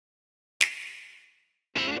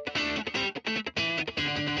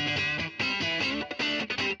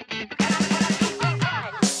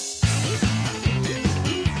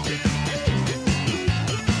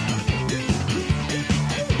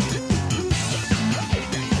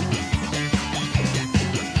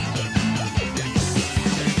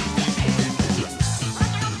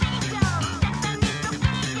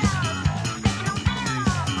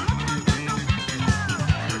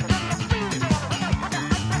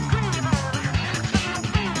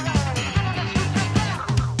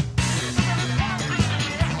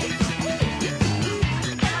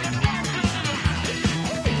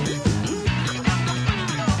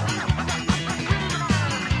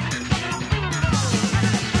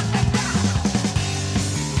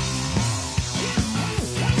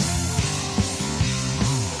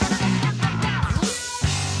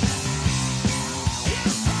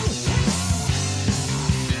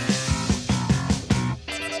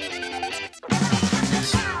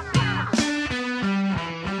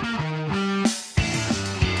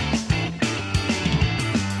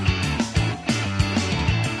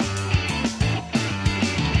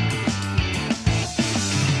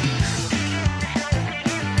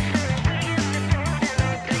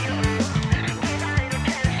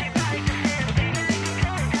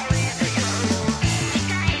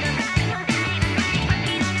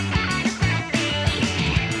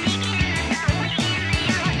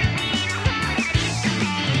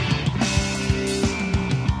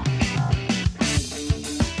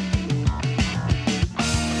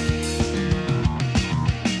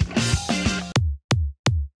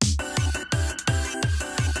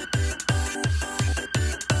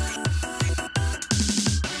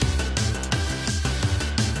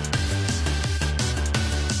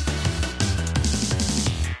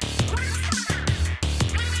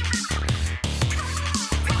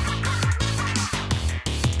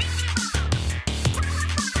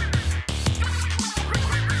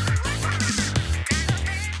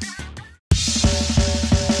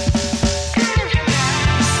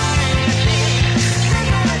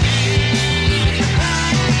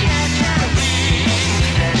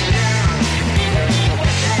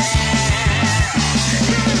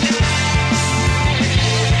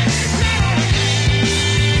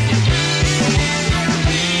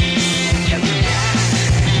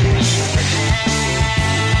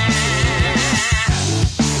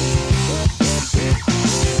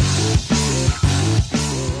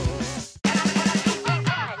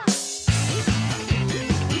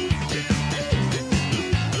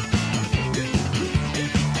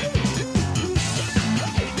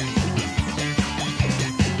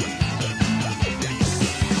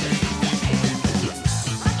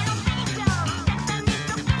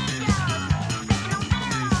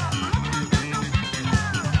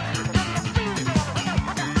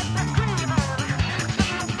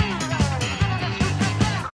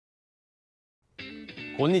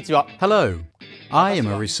Hello, I am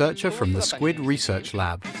a researcher from the Squid Research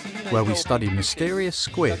Lab, where we study mysterious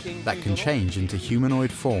squid that can change into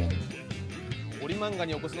humanoid form.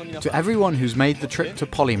 To everyone who's made the trip to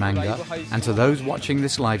Polymanga and to those watching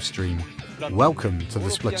this live stream, welcome to the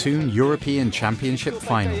Splatoon European Championship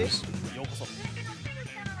Finals.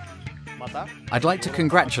 I'd like to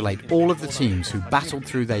congratulate all of the teams who battled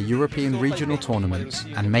through their European regional tournaments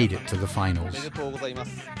and made it to the finals.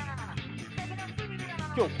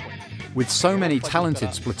 With so many talented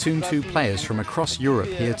Splatoon 2 players from across Europe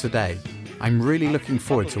here today, I'm really looking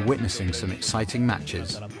forward to witnessing some exciting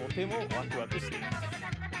matches.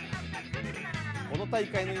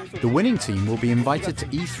 The winning team will be invited to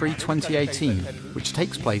E3 2018, which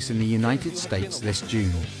takes place in the United States this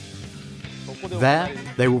June. There,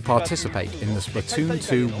 they will participate in the Splatoon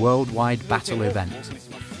 2 Worldwide Battle event.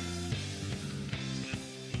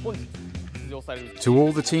 To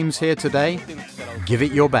all the teams here today, give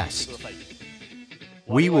it your best.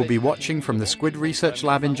 We will be watching from the Squid Research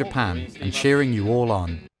Lab in Japan and cheering you all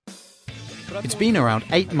on. It's been around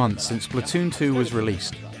 8 months since Splatoon 2 was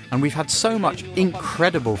released, and we've had so much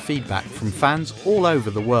incredible feedback from fans all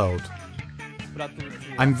over the world.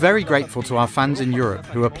 I'm very grateful to our fans in Europe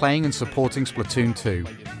who are playing and supporting Splatoon 2.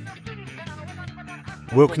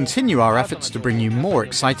 We'll continue our efforts to bring you more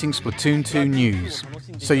exciting Splatoon 2 news,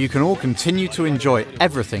 so you can all continue to enjoy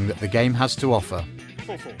everything that the game has to offer.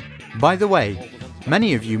 By the way,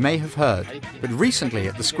 many of you may have heard, but recently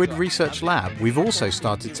at the Squid Research Lab we've also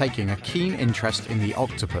started taking a keen interest in the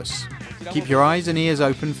octopus. Keep your eyes and ears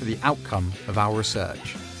open for the outcome of our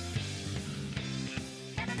research.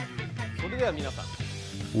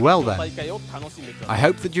 Well then, I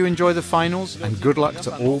hope that you enjoy the finals and good luck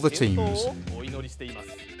to all the teams.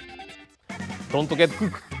 Don't get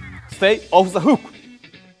hooked. Stay off the hook.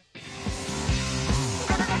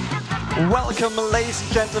 Welcome, ladies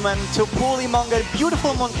and gentlemen, to Polymanga,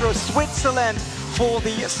 beautiful Montreux, Switzerland, for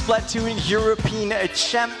the Splatoon European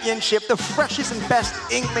Championship. The freshest and best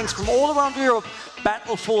Inklings from all around Europe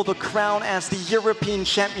battle for the crown as the European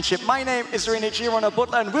Championship. My name is Rene Girona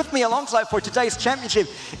Butler, and with me alongside for today's championship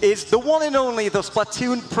is the one and only, the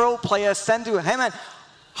Splatoon pro player, Sendu. Hey man,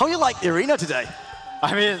 how you like the arena today?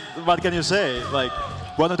 I mean, what can you say? Like,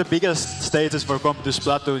 one of the biggest stages for competitive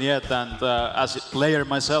Splatoon yet, and as a player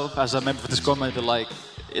myself, as a member of this community, like,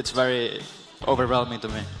 it's very overwhelming to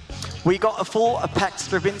me. We got a full packed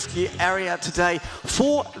Stravinsky area today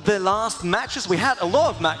for the last matches. We had a lot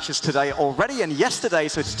of matches today already and yesterday,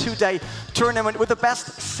 so it's a 2-day tournament with the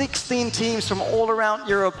best 16 teams from all around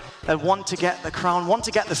Europe that want to get the crown, want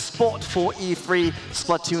to get the spot for E3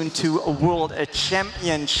 Splatoon 2 World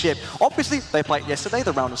Championship. Obviously, they played yesterday,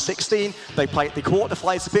 the round of 16. They played the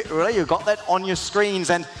quarterfinals a bit earlier. You got that on your screens,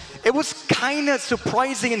 and it was kind of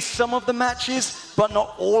surprising in some of the matches, but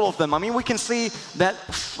not all of them. I mean, we can see that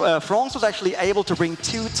France was actually able to bring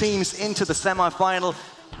 2 teams into the semi-final.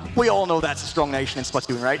 We all know that's a strong nation in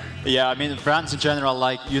Splatoon, right? Yeah, I mean, France in general,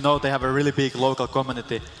 like, you know, they have a really big local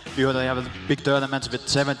community. You know, they have big tournaments with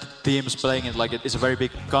 70 teams playing it. Like, it's a very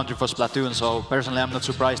big country for Splatoon. So personally, I'm not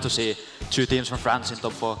surprised to see 2 teams from France in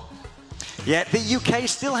top 4. Yeah, the UK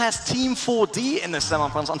still has Team 4D in the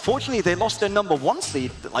semi-finals. Unfortunately, they lost their #1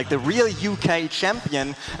 seed, like the real UK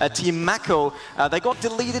champion, Team Mako. They got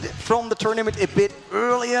deleted from the tournament a bit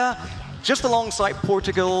earlier, just alongside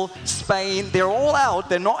Portugal, Spain. They're all out.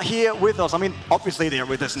 They're not here with us. I mean, obviously they're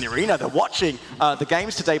with us in the arena. They're watching the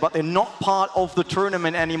games today, but they're not part of the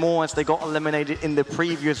tournament anymore as they got eliminated in the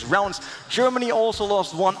previous rounds. Germany also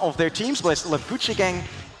lost one of their teams, but they still have Gucci Gang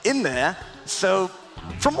in there. So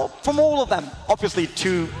from all of them, obviously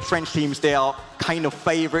 2 French teams, they are kind of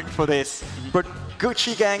favorite for this. But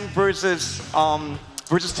Gucci Gang versus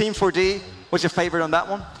Team 4D, what's your favorite on that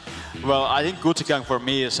one? Well, I think Gucci Gang for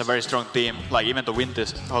me is a very strong team, like even to win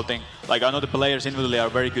this whole thing. Like, I know the players individually are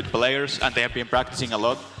very good players and they have been practicing a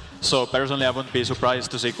lot. So personally, I wouldn't be surprised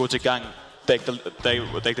to see Gucci Gang take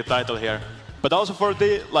the title here. But also for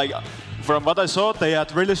the, like, from what I saw, they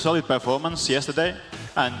had really solid performance yesterday.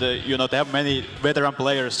 And, you know, they have many veteran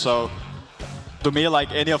players, so to me,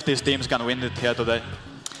 like, any of these teams can win it here today.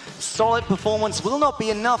 Solid performance will not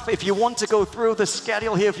be enough if you want to go through the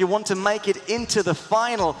schedule here, if you want to make it into the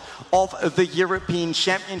final of the European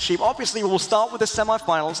Championship. Obviously, we'll start with the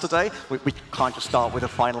semi-finals today. We can't just start with a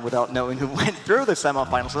final without knowing who went through the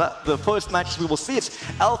semi-finals. So the first matches we will see, it's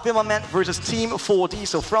Firmament versus Team 4D,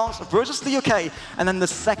 so France versus the UK. And then the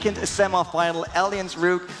second semi-final, Alliance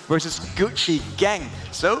Rogue versus Gucci Gang.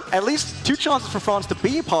 So at least 2 chances for France to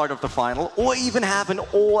be part of the final, or even have an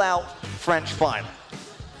all-out French final.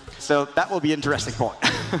 So that will be an interesting point.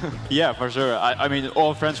 Yeah, for sure. I mean,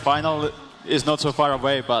 all French final is not so far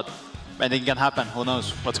away, but anything can happen. Who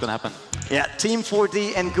knows what's going to happen? Yeah, Team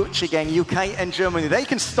 4D and Gucci Gang, UK and Germany, they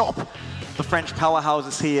can stop the French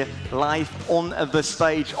powerhouses here live on the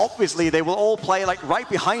stage. Obviously, they will all play like right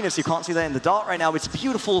behind us. You can't see that in the dark right now. It's a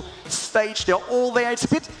beautiful stage. They're all there. It's a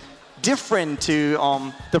bit different to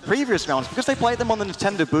the previous rounds because they played them on the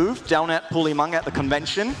Nintendo booth down at Pulimanga at the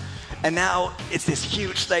convention. And now it's this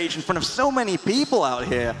huge stage in front of so many people out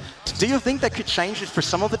here. Do you think that could change it for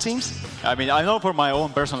some of the teams? I mean, I know from my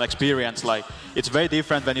own personal experience, like, it's very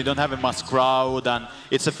different when you don't have a much crowd and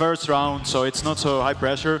it's the first round, so it's not so high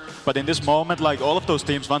pressure. But in this moment, like, all of those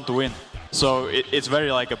teams want to win. So it's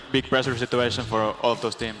very like a big pressure situation for all of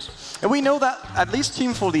those teams. And we know that at least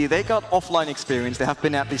Team 4D, they got offline experience. They have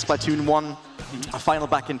been at the Splatoon 1 final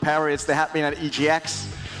back in Paris. They have been at EGX.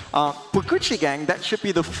 For Gucci Gang, that should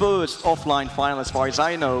be the first offline final as far as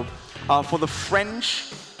I know. For the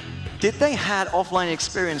French, did they had offline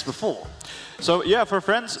experience before? So yeah, for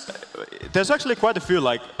France, there's actually quite a few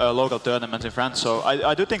like local tournaments in France. So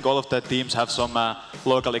I do think all of the teams have some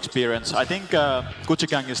local experience. I think Gucci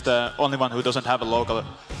Gang is the only one who doesn't have a local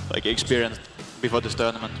like experience before this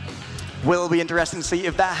tournament. Will be interesting to see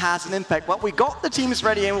if that has an impact. But we got the teams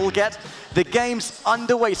ready and we'll get the games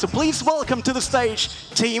underway. So please welcome to the stage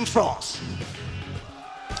Team France.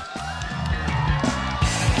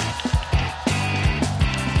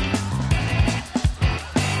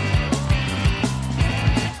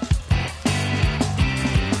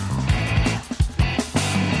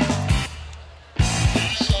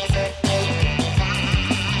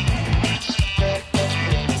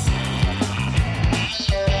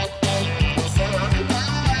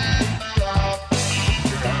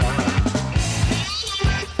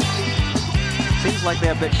 Like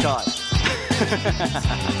they're a bit shy.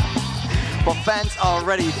 But fans are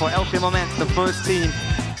ready for Elfie Moment, the first team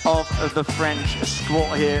of the French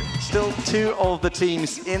squad here. Still two of the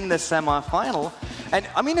teams in the semi-final. And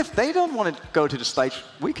I mean, if they don't want to go to the stage,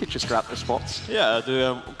 we could just grab their spots. Yeah, do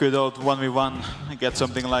a good old 1v1, get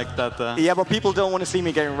something like that. Yeah, but people don't want to see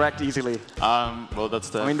me getting wrecked easily. Well,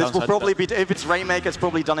 that's the. I mean, this will probably be, if it's Rainmaker, it's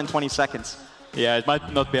probably done in 20 seconds. Yeah, it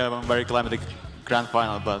might not be a very climatic grand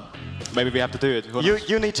final, but maybe we have to do it.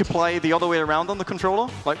 You need to play the other way around on the controller,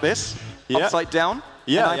 like this, upside down.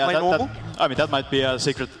 Yeah, and I play normal. I mean, that might be a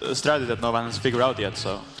secret strategy that no one has figured out yet.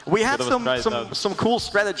 So we had some cool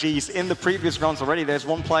strategies in the previous rounds already. There's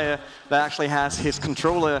one player that actually has his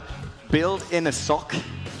controller built in a sock.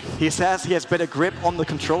 He says he has better grip on the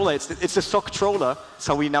controller. It's a sock troller,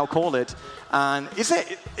 so we now call it. And it's a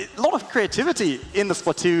lot of creativity in the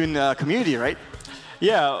Splatoon community, right?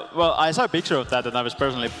 Yeah, well, I saw a picture of that and I was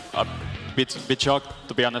personally a bit shocked,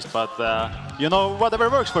 to be honest, but you know, whatever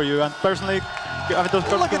works for you, and personally, I mean,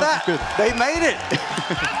 those look at that, good. They made it!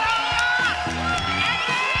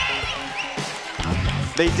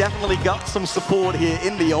 They definitely got some support here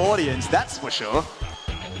in the audience, that's for sure.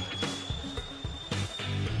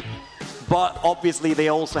 But obviously they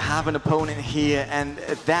also have an opponent here, and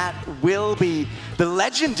that will be the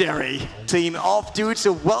legendary team of dudes.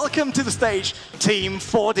 So welcome to the stage, Team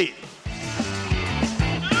 4D.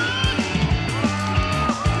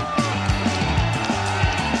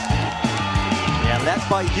 Yeah, led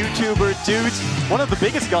by YouTuber Dudes, one of the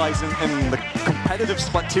biggest guys in the competitive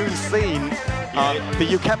Splatoon scene,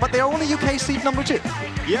 the UK, but they're only UK seed number 2.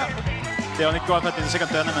 Yeah, they only qualified in the second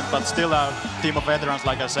tournament, but still a team of veterans,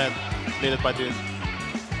 like I said. Leaded by Dude.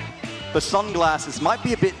 The sunglasses might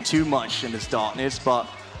be a bit too much in this darkness, but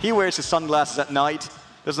he wears his sunglasses at night.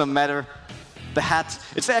 Doesn't matter. The hat,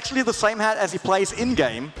 it's actually the same hat as he plays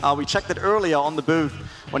in-game. We checked it earlier on the booth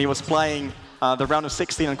when he was playing the round of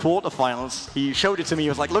 16 and quarterfinals. He showed it to me. He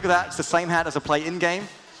was like, look at that. It's the same hat as I play in-game.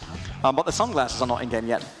 But the sunglasses are not in-game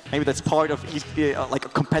yet. Maybe that's part of like a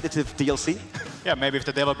competitive DLC. Yeah, maybe if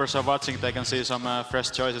the developers are watching, they can see some fresh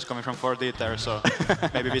choices coming from 4D there. So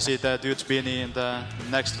maybe we see the Dude's beanie in the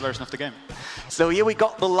next version of the game. So here we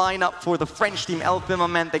got the lineup for the French team, El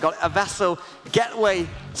Firmament. They got Avasso, Gateway,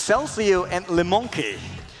 Celcio, and Le Monkey.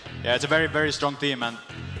 Yeah, it's a very, very strong team. And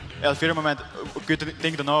El Firmament, good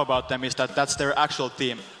thing to know about them is that that's their actual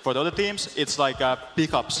team. For the other teams, it's like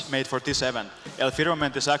pickups made for T7. El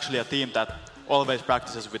Firmament is actually a team that always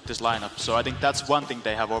practices with this lineup. So I think that's one thing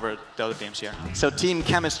they have over the other teams here. So team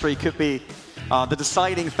chemistry could be the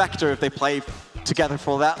deciding factor if they play together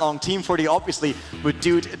for that long. Team 4D obviously with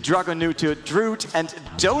Dude, Dragonuto, Droot, and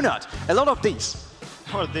Donut. A lot of these.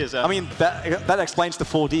 I mean, that explains the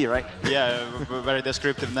 4D, right? Yeah, a very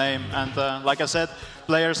descriptive name. And like I said,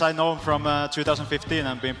 players I know from 2015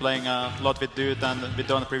 and been playing a lot with Dude and with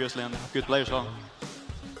Donut previously, and good players as well.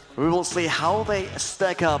 We will see how they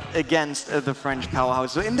stack up against the French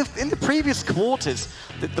powerhouse. So in the previous quarters,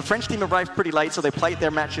 the French team arrived pretty late, so they played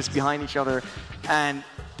their matches behind each other, and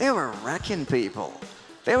they were wrecking people.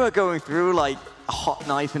 They were going through like a hot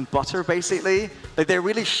knife and butter, basically. Like, they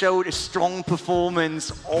really showed a strong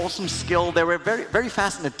performance, awesome skill. They were very, very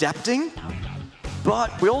fast in adapting.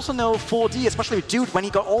 But we also know 4D, especially with Dude, when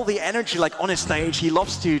he got all the energy like on his stage, he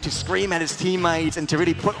loves to scream at his teammates and to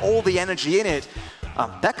really put all the energy in it.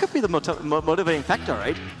 That could be the motivating factor,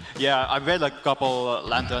 right? Yeah, I've played like a couple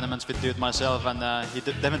LAN tournaments with Dude myself, and he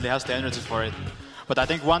definitely has the energy for it. But I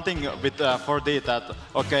think one thing with 4D that,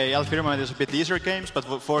 okay, El Firmament is a bit easier games, but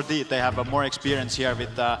with 4D they have more experience here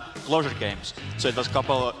with closer games. So it was a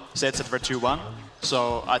couple sets that were 2-1.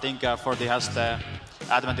 So I think 4D has the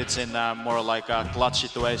advantage in more like clutch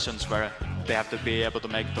situations where they have to be able to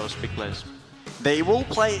make those big plays. They will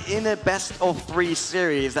play in a best-of-3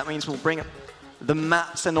 series. That means we'll bring up the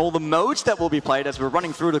maps and all the modes that will be played as we're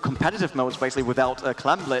running through the competitive modes basically without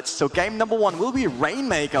Clan Blitz. So game number 1 will be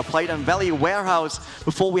Rainmaker, played on Valley Warehouse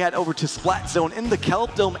before we head over to Splat Zone in the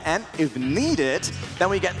Kelp Dome, and if needed, then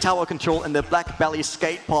we get Tower Control in the Black Belly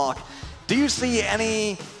Skate Park. Do you see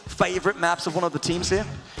any favorite maps of one of the teams here?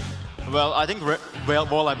 Well, I think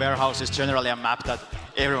Valley Warehouse is generally a map that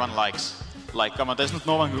everyone likes. Like, come on, there's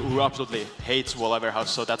no one who absolutely hates Valley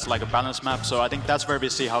Warehouse, so that's like a balanced map. So I think that's where we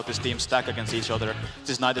see how these teams stack against each other,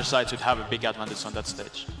 since neither side should have a big advantage on that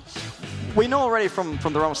stage. We know already from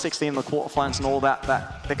the round 16, the quarterfinals and all that,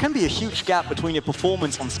 that there can be a huge gap between your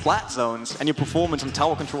performance on Splat Zones and your performance on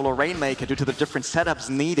Tower Control or Rainmaker due to the different setups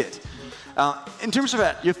needed. In terms of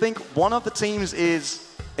that, you think one of the teams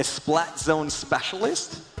is a Splat Zone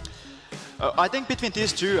specialist? I think between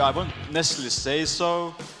these two, I wouldn't necessarily say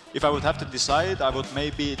so. If I would have to decide, I would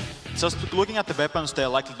maybe, just looking at the weapons they're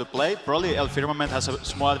likely to play, probably El Firmament has a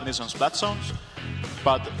small advantage on Splat Zones,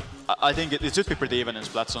 but I think it should be pretty even in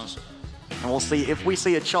Splat Zones. And we'll see if we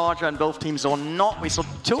see a charger on both teams or not. We saw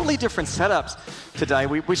totally different setups today.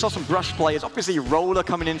 We saw some brush players. Obviously, Roller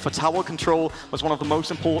coming in for Tower Control was one of the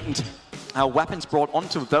most important weapons brought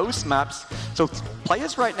onto those maps. So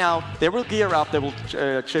players right now, they will gear up. They will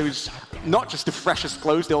choose not just the freshest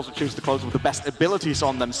clothes, they also choose the clothes with the best abilities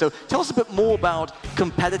on them. So tell us a bit more about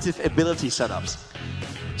competitive ability setups.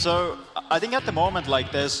 So I think at the moment,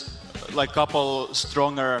 like, there's like a couple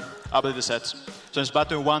stronger ability sets. So in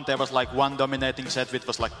Splatoon 1, there was like one dominating set which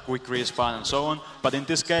was like quick respawn and so on. But in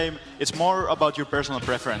this game, it's more about your personal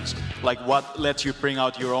preference, like what lets you bring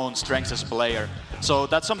out your own strengths as a player. So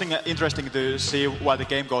that's something interesting to see while the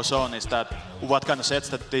game goes on, is that what kind of sets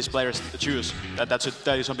that these players choose. That should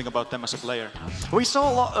tell you something about them as a player. We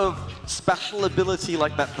saw a lot of special ability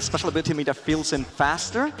like that, the special ability meter fills in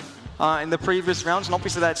faster in the previous rounds, and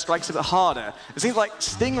obviously that strikes a bit harder. It seems like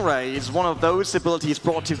Stingray is one of those abilities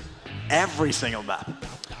brought to every single map.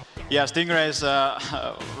 Yeah, Stingray is,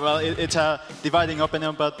 well, it's a dividing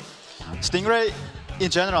opinion, but Stingray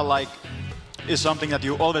in general, like, is something that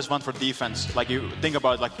you always want for defense. Like, you think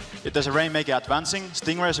about, like, if there's a Rainmaker advancing,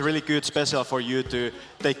 Stingray is a really good special for you to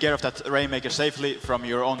take care of that Rainmaker safely from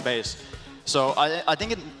your own base. So I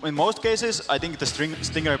think in most cases, I think the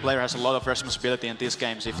Stingray player has a lot of responsibility in these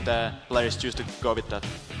games if the players choose to go with that.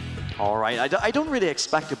 All right, I don't really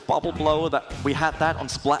expect a bubble blow that we had that on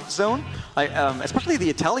Splat Zone. Especially the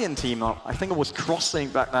Italian team, I think it was Crossing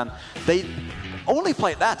back then. They only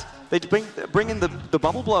played that. They'd bring in the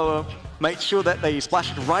bubble blower, made sure that they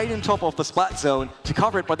splashed right on top of the Splat Zone to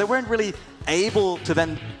cover it, but they weren't really able to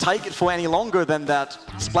then take it for any longer than that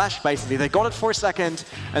splash, basically. They got it for a second,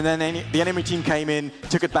 and then the enemy team came in,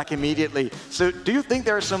 took it back immediately. So do you think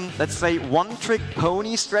there are some, let's say, one-trick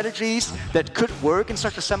pony strategies that could work in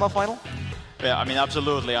such a semifinal? Yeah, I mean,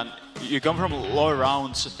 absolutely. And you come from lower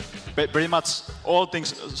rounds, but pretty much all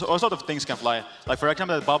sort of things can fly. Like, for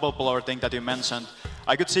example, the bubble blower thing that you mentioned,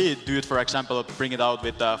 I could see Dude, for example, bring it out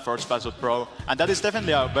with First Splatoon Pro, and that is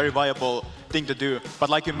definitely a very viable thing to do. But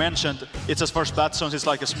like you mentioned, it's just for Splat Zones, it's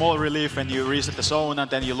like a small relief when you reset the zone and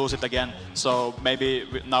then you lose it again. So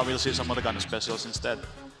maybe now we'll see some other kind of specials instead.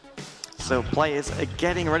 So players are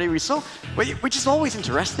getting ready. We saw, which is always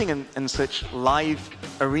interesting in such live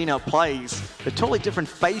arena plays, the totally different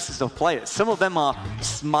faces of players. Some of them are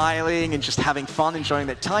smiling and just having fun, enjoying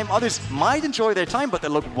their time. Others might enjoy their time, but they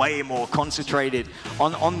look way more concentrated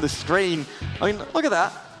on the screen. I mean, look at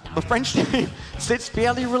that. The French team sits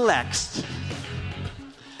fairly relaxed.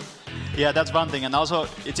 Yeah, that's one thing, and also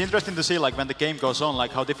it's interesting to see, like, when the game goes on,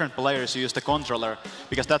 like how different players use the controller,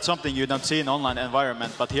 because that's something you don't see in online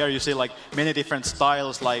environment. But here you see like many different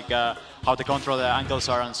styles, like how the controller angles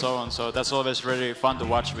are and so on. So that's always really fun to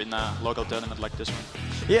watch in a local tournament like this one.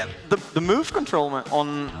 Yeah, the move control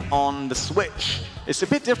on the Switch is a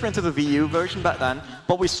bit different to the VU version back then,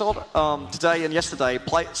 but we saw today and yesterday,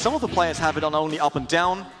 some of the players have it on only up and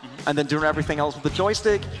down, and then doing everything else with the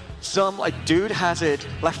joystick. Some, like Dude, has it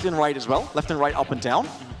left and right as well, left and right, up and down.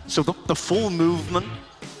 So the full movement,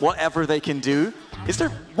 whatever they can do.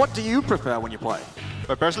 What do you prefer when you play?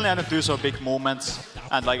 But personally, I don't do so big movements,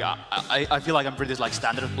 and like I feel like I'm pretty like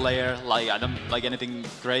standard player. Like I don't like anything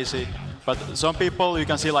crazy. But some people, you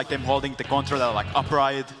can see like them holding the controller like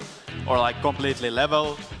upright, or like completely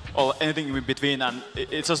level, or anything in between. And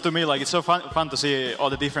it's just to me like it's so fun to see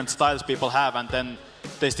all the different styles people have, and then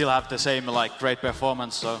they still have the same like great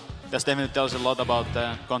performance. So that definitely tells a lot about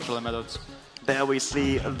the controller methods. There we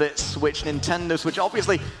see the Switch, Nintendo Switch.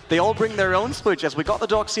 Obviously, they all bring their own Switches. We got the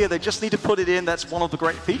docks here. They just need to put it in. That's one of the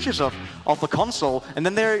great features of the console. And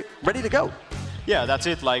then they're ready to go. Yeah, that's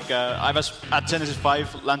it. Like I was at Genesis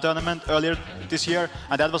 5 LAN tournament earlier this year,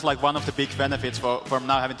 and that was like one of the big benefits from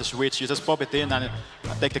now having the Switch. You just pop it in and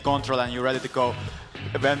take the control, and you're ready to go.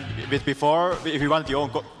 Before, if you wanted your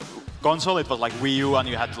own console, it was like Wii U, and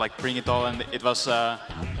you had to like bring it all, and it was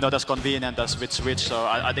not as convenient as with Switch. So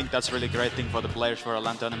I think that's a really great thing for the players for a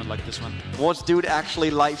LAN tournament like this one. Was Dude actually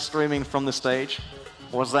live streaming from the stage?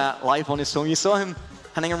 Was that live on his phone? You saw him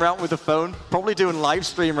hanging around with the phone, probably doing live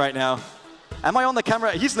stream right now. Am I on the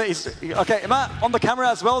camera? He's okay. Am I on the camera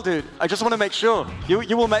as well, Dude? I just want to make sure.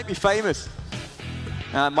 You will make me famous.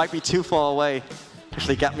 Might be too far away.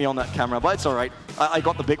 Actually, get me on that camera, but it's all right. I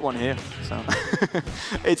got the big one here, so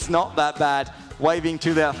it's not that bad. Waving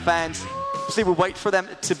to their fans. See, we'll wait for them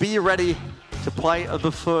to be ready to play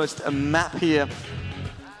the first map here.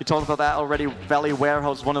 You talked about that already. Valley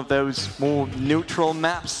Warehouse, one of those more neutral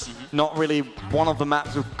maps. Not really one of the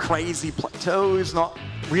maps with crazy plateaus. Not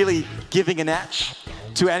really giving an edge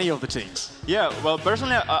to any of the teams. Yeah, well,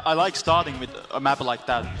 personally, I like starting with a map like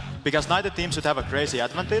that, because neither team should have a crazy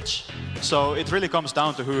advantage. So it really comes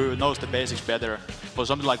down to who knows the basics better. For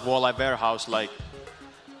something like Valley Warehouse, like,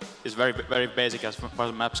 is very, very basic as far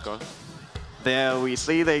as maps go. There we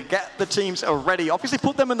see they get the teams ready. Obviously,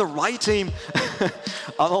 put them in the right team.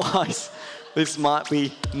 Otherwise, this might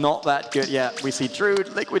be not that good. Yeah, we see Druid,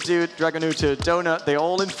 Liquid Dude, Dragonuta, Donut. They're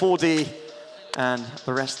all in 4D. And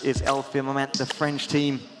the rest is El Firmament, the French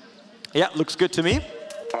team. Yeah, looks good to me.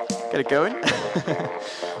 Get it going.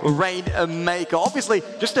 Rainmaker. Obviously,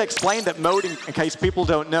 just to explain that mode, in case people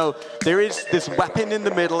don't know, there is this weapon in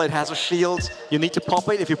the middle. It has a shield. You need to pop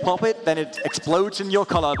it. If you pop it, then it explodes in your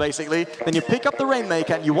color, basically. Then you pick up the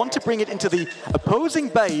Rainmaker, and you want to bring it into the opposing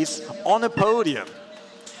base on a podium.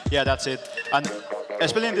 Yeah, that's it. And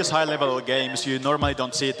especially in these high-level games, you normally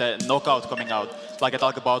don't see the knockout coming out. Like I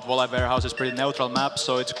talk about, Valley Warehouse is pretty neutral map,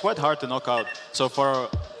 so it's quite hard to knock out. So for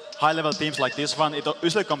high-level teams like this one, it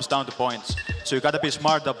usually comes down to points. So you gotta be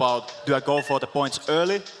smart about, do I go for the points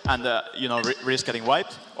early and risk getting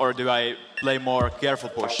wiped, or do I play more careful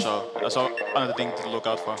push? So that's another thing to look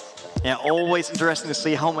out for. Yeah, always interesting to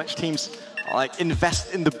see how much teams like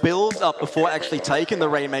invest in the build-up before actually taking the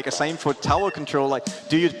Rainmaker. Same for tower control. Like,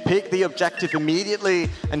 do you pick the objective immediately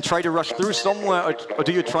and try to rush through somewhere, or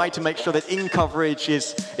do you try to make sure that in coverage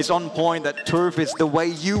is on point, that turf is the way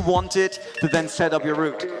you want it to then set up your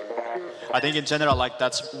route? I think in general, like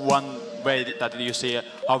that's one way that you see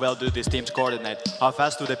how well do these teams coordinate. How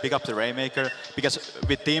fast do they pick up the Rainmaker? Because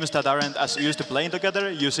with teams that aren't as used to playing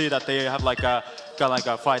together, you see that they have like a kind of like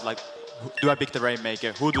a fight. Like, do I pick the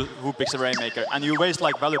Rainmaker? Who picks the Rainmaker? And you waste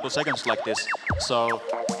like valuable seconds like this. So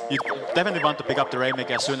you definitely want to pick up the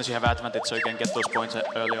Rainmaker as soon as you have advantage, so you can get those points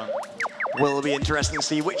early on. Will be interesting to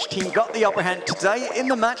see which team got the upper hand today in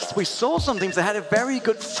the match. We saw some teams that had a very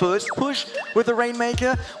good first push with the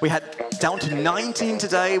Rainmaker. We had down to 19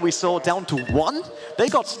 today. We saw down to 1. They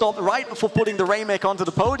got stopped right before putting the Rainmaker onto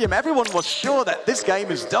the podium. Everyone was sure that this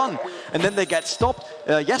game is done, and then they get stopped.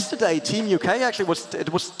 Yesterday, Team UK actually was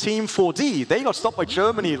Team 4D. They got stopped by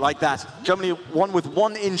Germany like that. Germany won with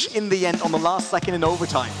 1 inch in the end on the last second in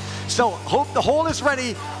overtime. So, hope the hall is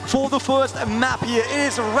ready for the first map here. It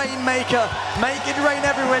is Rainmaker. Make it rain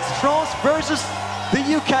everywhere. It's France versus the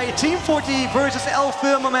UK. Team 4D versus El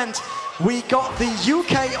Firmament. We got the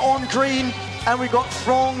UK on green, and we got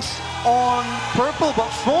France on purple. But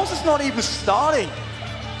France is not even starting.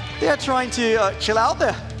 They are trying to chill out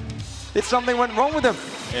there. Did something went wrong with them?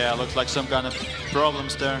 Yeah, looks like some kind of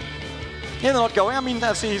problems there. Yeah, they're not going. I mean,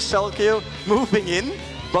 I see Selkio moving in.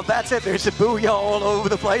 But that's it, there's a booyah all over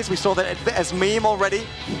the place. We saw that as meme already.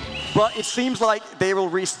 But it seems like they will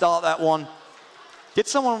restart that one. Did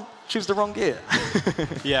someone choose the wrong gear?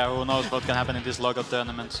 Yeah, who knows what can happen in these local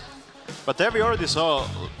tournaments. But there we already saw,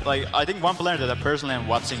 like, I think one player that I personally am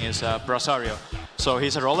watching is Brasario. So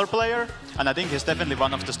he's a roller player, and I think he's definitely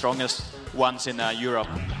one of the strongest ones in Europe.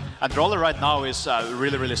 And roller right now is a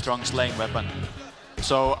really, really strong slaying weapon.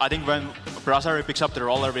 So I think when Verdere picks up the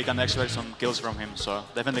roller, we can expect some kills from him. So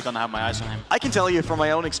definitely gonna have my eyes on him. I can tell you from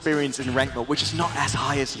my own experience in ranked mode, which is not as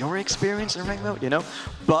high as your experience in ranked mode, you know,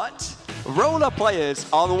 but roller players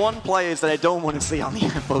are the one players that I don't want to see on the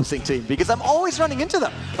opposing team because I'm always running into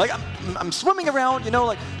them. Like I'm swimming around, you know,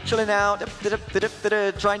 like chilling out,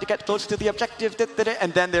 trying to get closer to the objective,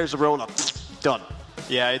 and then there's a roller. Done.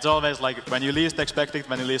 Yeah, it's always like when you least expect it,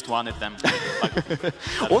 when you least want it, then. Like,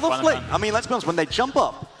 or the fling. I mean, let's be honest, when they jump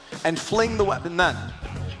up and fling the weapon then,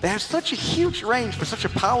 they have such a huge range for such a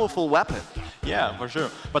powerful weapon. Yeah, for sure.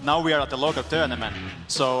 But now we are at the local tournament,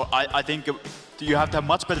 so I think you have to have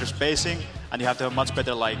much better spacing and you have to have much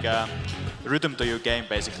better like rhythm to your game,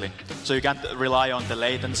 basically. So you can't rely on the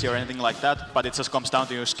latency or anything like that, but it just comes down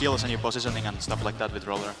to your skills and your positioning and stuff like that with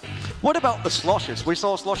roller. What about the sloshes? We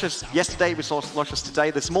saw sloshes yesterday, we saw sloshes today,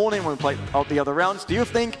 this morning when we played out the other rounds. Do you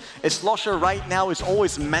think a slosher right now is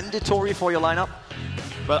always mandatory for your lineup?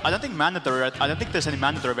 Well, I don't think mandatory. I don't think there's any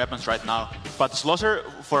mandatory weapons right now. But slosher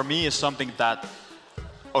for me is something that,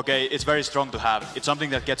 okay, it's very strong to have. It's something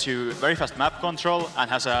that gets you very fast map control and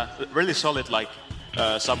has a really solid like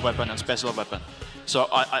sub-weapon and special weapon. So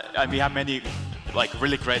we have many like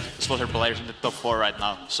really great slosher players in the top 4 right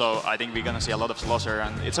now. So I think we're gonna see a lot of slosher,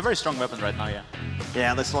 and it's a very strong weapon right now, yeah.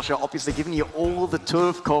 Yeah, the slosher obviously giving you all the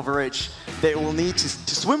turf coverage that will need to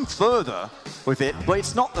swim further with it, but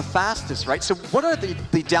it's not the fastest, right? So what are the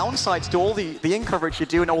downsides to all the in coverage you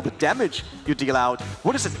do and all the damage you deal out?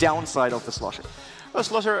 What is the downside of the slosher? Well,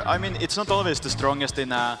 slosher, I mean, it's not always the strongest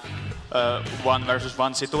in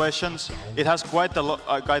 1-versus-1 situations. It has quite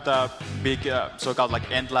a big so-called like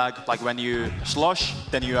end lag. Like when you slosh,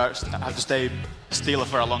 then you have to stay still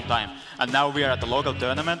for a long time. And now we are at the local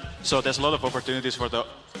tournament, so there's a lot of opportunities for the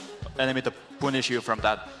enemy to punish you from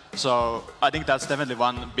that. So I think that's definitely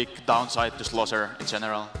one big downside to slosher in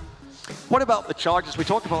general. What about the charges? We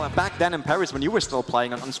talked about that back then in Paris when you were still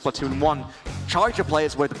playing on Splatoon 1. Charger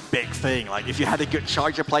players were the big thing. Like if you had a good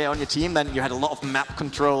charger player on your team, then you had a lot of map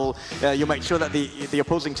control. You make sure that the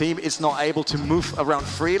opposing team is not able to move around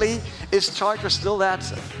freely. Is charger still that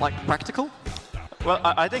like practical? Well,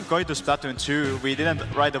 I think going to Splatoon 2, we didn't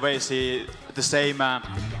right away see the same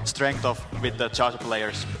strength with the charger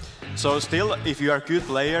players. So still, if you are a good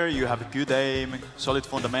player, you have a good aim, solid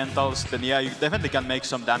fundamentals, then yeah, you definitely can make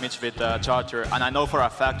some damage with charger. And I know for a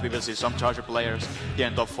fact we will see some charger players here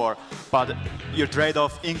in top 4. But you trade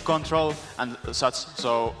off ink control and such,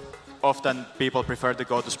 so often people prefer to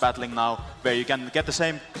go to Spatling now, where you can get the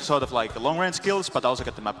same sort of like long-range skills, but also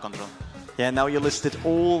get the map control. Yeah, now you listed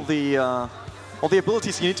all the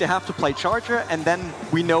abilities you need to have to play charger, and then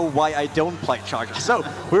we know why I don't play charger. So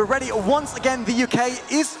we're ready once again. The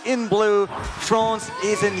UK is in blue, France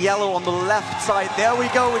is in yellow on the left side. There we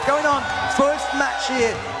go. We're going on first match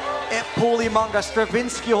here at Polimanga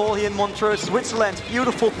Stravinsky Hall here in Montreux, Switzerland.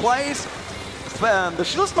 Beautiful place. The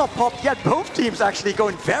shield's not popped yet. Both teams actually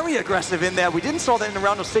going very aggressive in there. We didn't saw that in the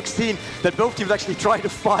round of 16 that both teams actually tried to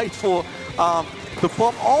fight for the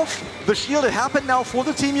pop off the shield. It happened now for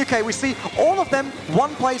the Team UK. We see all of them,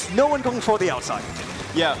 one place, no one going for the outside.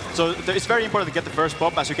 Yeah, so it's very important to get the first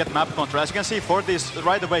pop as you get map control. As you can see, for this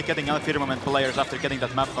right away getting out firmament players after getting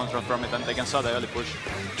that map control from it, and they can start the early push.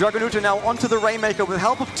 Dragonuta now onto the Rainmaker with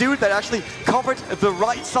help of Dude that actually covered the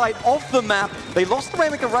right side of the map. They lost the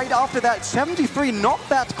Rainmaker right after that. 73, not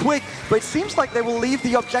that quick, but it seems like they will leave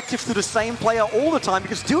the objectives to the same player all the time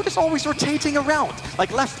because Dude is always rotating around,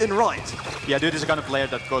 like left and right. Yeah, Dude is the kind of player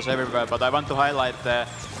that goes everywhere, but I want to highlight the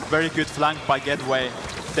very good flank by Getway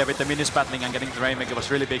there with the mini Spatling and getting the Rainmaker. Was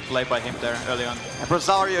really big play by him there early on. And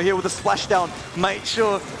Rosario here with a splashdown made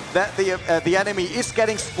sure that the enemy is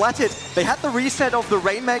getting splatted. They had the reset of the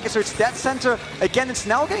Rainmaker, so it's dead center. Again, it's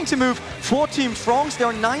now going to move for Team France.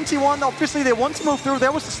 They're 91. Obviously, they want to move through.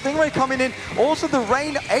 There was the Stingray coming in. Also, the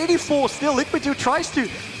Rain 84 still. Liquid Dude tries to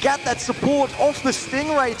get that support of the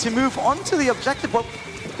Stingray to move onto the objective, but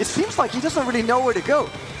it seems like he doesn't really know where to go.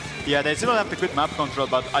 Yeah, they still don't have the good map control,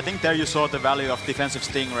 but I think there you saw the value of defensive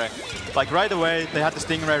Stingray. Like right away, they had the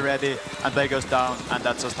Stingray ready, and they goes down, and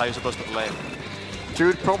that's just how you're supposed to play.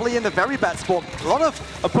 Dude, probably in the very bad spot. A lot of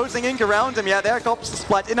opposing ink around him. Yeah, there comes the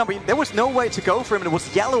splat in. I mean, there was no way to go for him. It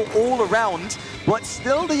was yellow all around, but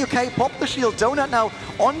still the UK popped the shield. Donut now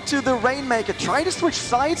onto the Rainmaker. Try to switch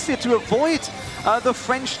sides here to avoid the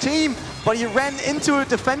French team, but he ran into a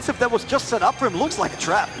defensive that was just set up for him. Looks like a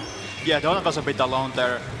trap. Yeah, Donut was a bit alone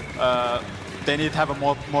there. They need to have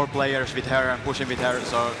more players with her and pushing with her,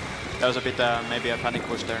 so that was a bit maybe a panic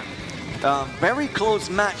push there. Very close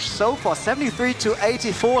match so far,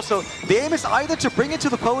 73-84. So the aim is either to bring it to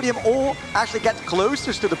the podium or actually get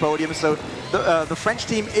closest to the podium. So the French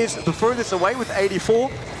team is the furthest away with 84.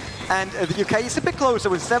 And the UK is a bit closer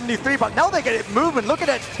with 73, but now they get it moving. Look at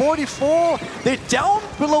that, 44. They're down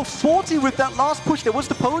below 40 with that last push. There was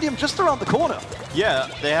the podium just around the corner. Yeah,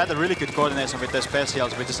 they had a really good coordination with the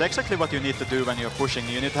specials, which is exactly what you need to do when you're pushing.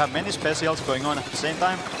 You need to have many specials going on at the same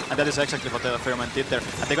time, and that is exactly what the Firman did there.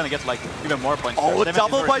 And they're going to get like even more points. Oh,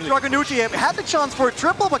 double by Dragonucci. Had the chance for a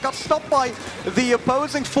triple, but got stopped by the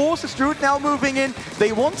opposing forces. Droot now moving in.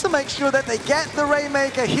 They want to make sure that they get the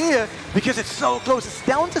Rainmaker here because it's so close. It's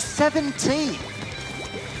down to 17.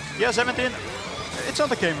 Yeah, 17. It's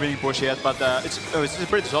not a game-winning push yet, but it's a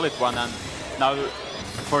pretty solid one. And now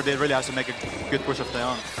Verdere really has to make a good push of their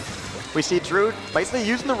own. We see Droot basically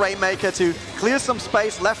using the Rainmaker to clear some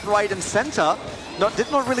space left, right, and center.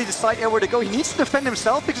 Did not really decide where to go. He needs to defend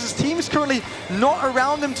himself because his team is currently not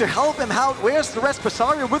around him to help him out. Where's the rest?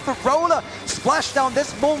 Presario with the roller. Splashdown.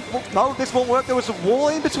 This won't work. There was a wall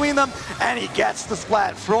in between them, and he gets the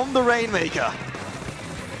splat from the Rainmaker.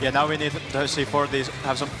 Yeah, now we need to see Verdere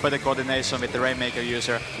have some better coordination with the Rainmaker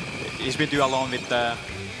user. He's been too alone with a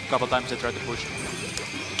couple times they tried to push.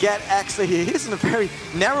 Actually, he is in a very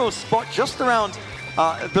narrow spot just around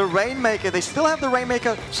the Rainmaker. They still have the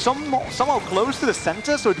Rainmaker somehow close to the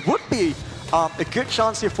center, so it would be a good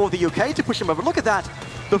chance here for the UK to push him over. Look at that.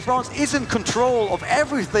 The France is in control of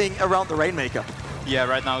everything around the Rainmaker. Yeah,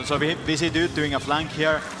 right now. So we see Dude doing a flank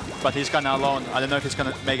here, but he's kind of alone. I don't know if he's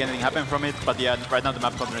going to make anything happen from it, but yeah, right now the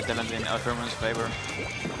map control is definitely in Firman's favor.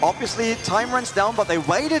 Obviously, time runs down, but they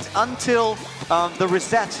waited until the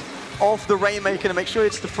reset of the Rainmaker to make sure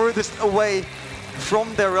it's the furthest away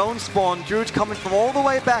from their own spawn. Druid coming from all the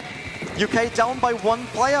way back. UK down by one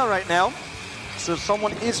player right now. So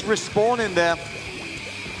someone is respawning there.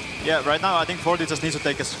 Yeah, right now I think Verdere just needs to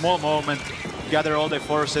take a small moment, gather all their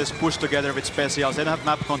forces, push together with specials. They don't have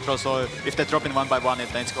map control, so if they drop in one by one,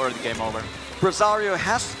 then it's already game over. Presario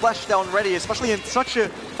has Splashdown ready, especially in such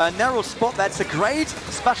a narrow spot. That's a great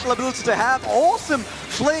special ability to have. Awesome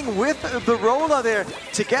fling with the roller there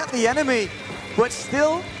to get the enemy. But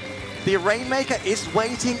still, the Rainmaker is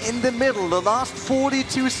waiting in the middle, the last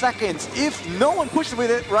 42 seconds. If no one pushes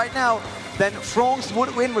with it right now, then France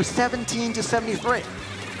would win with 17-73.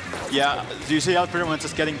 Yeah, you see how Firman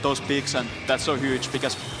just getting those picks, and that's so huge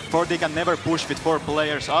because Verdere can never push with 4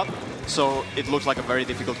 players up, so it looks like a very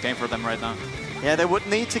difficult game for them right now. Yeah, they would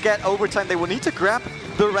need to get overtime. They would need to grab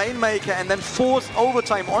the Rainmaker and then force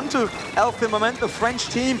overtime onto Firmament, the French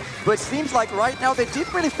team. But it seems like right now they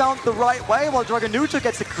didn't really found the right way, while Dragonucci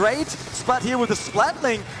gets a great splat here with the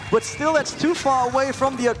Splatling. But still, that's too far away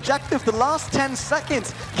from the objective. The last 10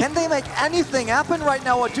 seconds. Can they make anything happen right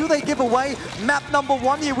now, or do they give away map number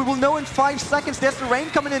 1 here? We will know in 5 seconds. There's the rain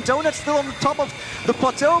coming in. Donut still on the top of the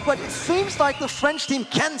plateau, but it seems like the French team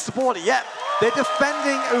can support it. Yeah, they're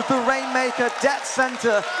defending the Rainmaker dead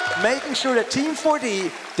center, making sure that Team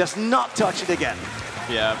 4D does not touch it again.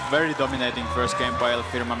 Yeah, very dominating first game by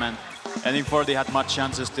Firmament. I think 4D had much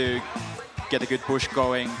chances to get a good push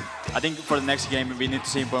going. I think for the next game we need to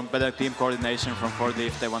see better team coordination from 4D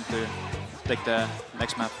if they want to take the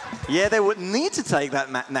next map. Yeah, they would need to take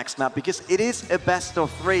that next map because it is a best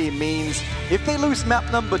of 3. Means if they lose map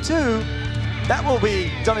number 2, that will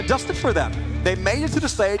be done and dusted for them. They made it to the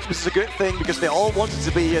stage, which is a good thing because they all wanted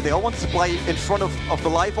to be here. They all wanted to play in front of the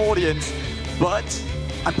live audience. But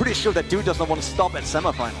I'm pretty sure that Dude does not want to stop at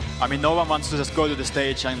semifinal. I mean, no one wants to just go to the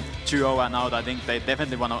stage and 2-0 and out. I think they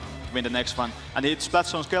definitely want to win the next one. And it's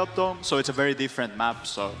Splats on Skeletone, so it's a very different map.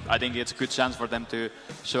 So I think it's a good chance for them to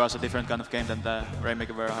show us a different kind of game than the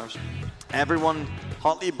Rainmaker Warehouse. Everyone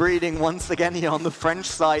hotly breathing once again here on the French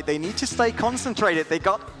side. They need to stay concentrated. They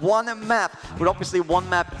got one map, but obviously one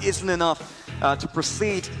map isn't enough to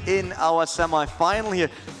proceed in our semi-final here.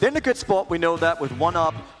 They're in a good spot, we know that. With 1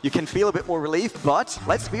 up, you can feel a bit more relief, but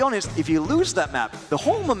let's be honest, if you lose that map, the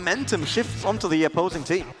whole momentum shifts onto the opposing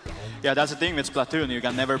team. Yeah, that's the thing with Splatoon. You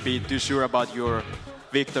can never be too sure about your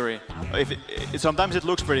victory. Sometimes it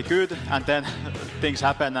looks pretty good, and then things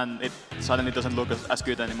happen and it suddenly doesn't look as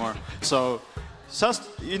good anymore. So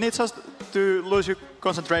you need just to lose your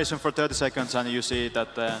concentration for 30 seconds and you see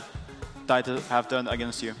that the tide have turned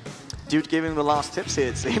against you. Dude giving the last tips here,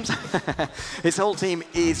 it seems. His whole team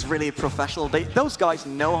is really professional. Those guys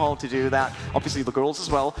know how to do that. Obviously the girls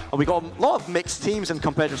as well. And we got a lot of mixed teams in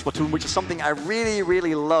compared to Splatoon, which is something I really,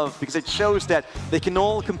 really love because it shows that they can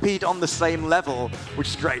all compete on the same level, which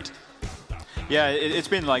is great. Yeah, it's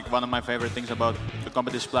been like one of my favorite things about the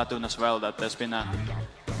competitive Splatoon as well, that there's been a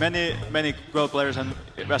many gold players, and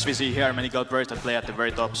as we see here, many gold players that play at the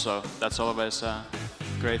very top. So that's always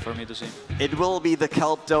great for me to see. It will be the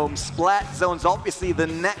Kelp Dome. Splat Zone's obviously the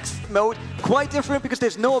next mode. Quite different because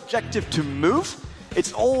there's no objective to move.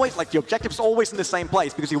 It's always, like, the objective's always in the same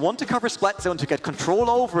place because you want to cover Splat Zone to get control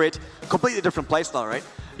over it. Completely different playstyle, right?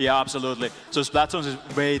 Yeah, absolutely. So Splat Zones is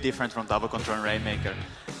way different from Double Control and Rainmaker.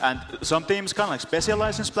 And some teams kind of like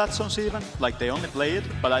specialize in Splat Zones even, like they only play it.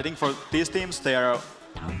 But I think for these teams, they are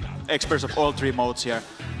experts of all three modes here.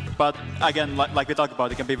 But again, like we talked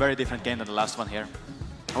about, it can be a very different game than the last one here.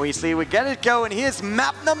 We see we get it going. Here's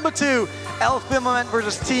map number 2. Firmament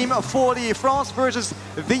versus Team 4D. France versus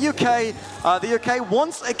the UK. The UK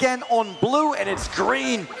once again on blue, and it's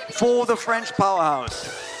green for the French powerhouse.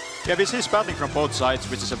 Yeah, we see spattling from both sides,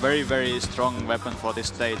 which is a very, very strong weapon for this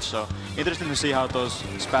stage. So interesting to see how those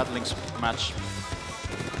spattlings match.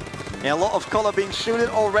 Yeah, a lot of color being shooted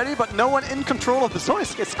already, but no one in control of the zone.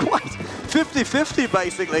 It's quite 50-50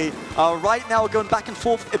 basically. Right now going back and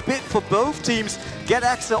forth a bit for both teams. Get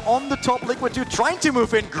Axel on the top, Liquid 2 trying to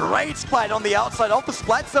move in. Great splat on the outside of the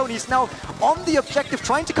Splat Zone. He's now on the objective,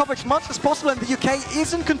 trying to cover as much as possible, and the UK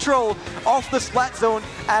is in control of the Splat Zone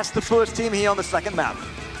as the first team here on the second map.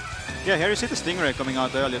 Yeah, here you see the Stingray coming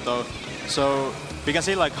out early though. So we can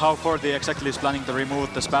see like how 4D exactly is planning to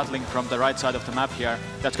remove the spattling from the right side of the map here.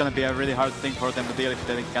 That's going to be a really hard thing for them to deal if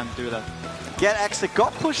they can't do that. Get Axel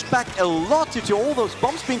got pushed back a lot due to all those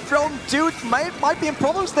bombs being thrown. Dude might be in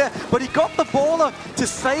problems there, but he got the baller to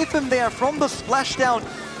save him there from the splashdown.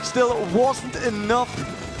 Still wasn't enough.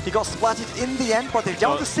 He got splatted in the end, but they're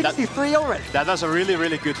down to 63 already. That was a really,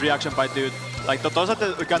 really good reaction by Dude. Like those are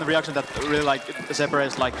the kind of reaction that really like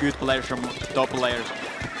separates like good players from top players.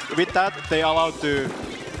 With that, they are allowed to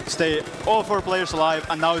stay all 4 players alive,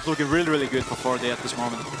 and now it's looking really, really good for 4D at this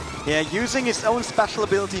moment. Yeah, using his own special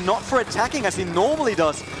ability, not for attacking as he normally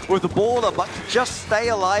does with the baller, but to just stay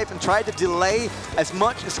alive and try to delay as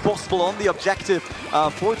much as possible on the objective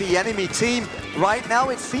for the enemy team. Right now,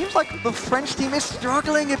 it seems like the French team is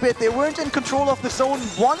struggling a bit. They weren't in control of the zone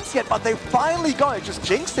once yet, but they finally got it. Just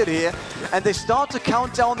jinxed it here, and they start to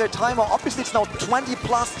count down their timer. Obviously, it's now 20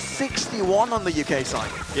 plus 61 on the UK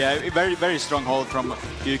side. Yeah, very, very strong hold from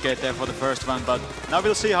UK there for the first one, but now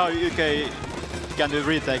we'll see how UK can do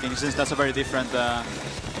retaking, since that's a very different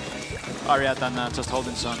area than just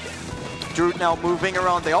holding zone. Drew now moving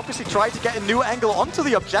around. They obviously tried to get a new angle onto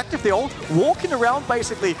the objective. They're all walking around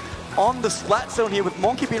basically on the Splat Zone here with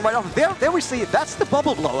Monkey being right off. There we see it. That's the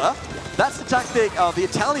bubble blower. That's the tactic the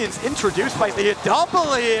Italians introduced by the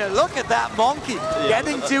double here. Look at that Monkey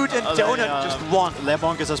getting Dude and Donut just one. Le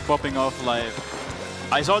Monk is just popping off like...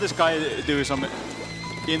 I saw this guy do some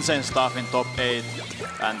insane stuff in top 8,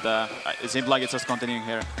 and it seemed like it's just continuing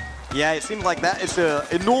here. Yeah, it seems like that is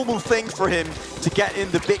a normal thing for him to get in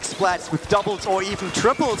the big splats with doubles or even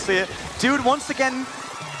triples here. Dude once again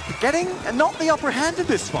getting not the upper hand in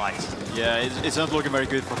this fight. Yeah, it's not looking very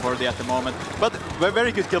good for 4D at the moment. But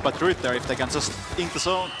very good kill by Druid there. If they can just ink the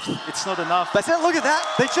zone, it's not enough. But look at that.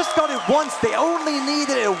 They just got it once. They only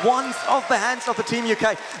needed it once off the hands of the Team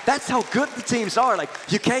UK. That's how good the teams are. Like,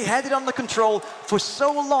 UK had it under control for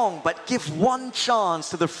so long, but give one chance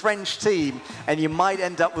to the French team, and you might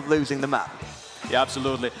end up with losing the map. Yeah,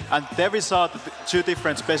 absolutely. And there we saw 2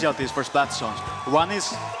 different specialties for Splat Zones. One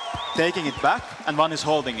is taking it back, and one is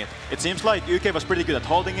holding it. It seems like UK was pretty good at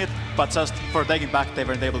holding it, but just for taking back, they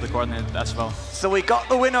weren't able to coordinate it as well. So we got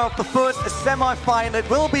the winner of the first semi-final. It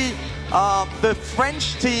will be the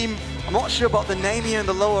French team. I'm not sure about the name here in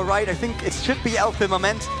the lower right. I think it should be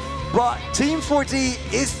Firmament. But Team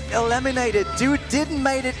 4D is eliminated. Dude didn't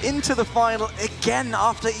make it into the final again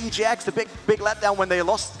after EGX, the big letdown when they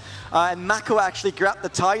lost. And Mako actually grabbed the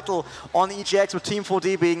title on EGX, with Team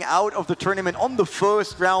 4D being out of the tournament on the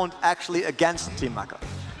first round, actually against Team Mako.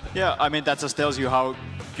 Yeah, I mean, that just tells you how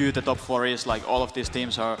good the top 4 is. Like, all of these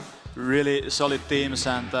teams are really solid teams,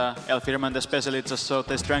 and Firmament especially just showed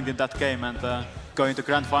their strength in that game and going to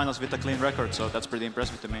grand finals with a clean record, so that's pretty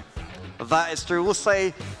impressive to me. That is true. We'll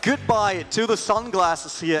say goodbye to the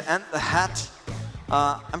sunglasses here and the hat.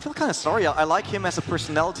 I'm feeling kind of sorry. I like him as a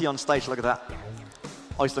personality on stage. Look at that.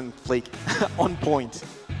 Always looking fleek. On point.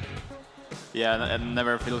 Yeah, it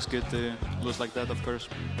never feels good to lose like that, of course.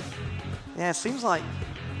 Yeah, it seems like,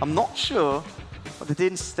 I'm not sure, but they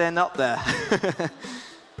didn't stand up there.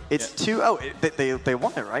 It's 2-0. They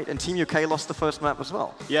won it, right? And Team UK lost the first map as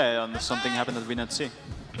well. Yeah, and something happened that we didn't see.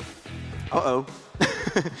 Uh-oh.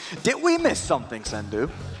 Did we miss something,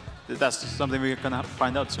 Sendu? That's something we're gonna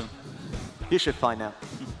find out soon. You should find out.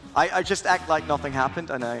 I just act like nothing happened,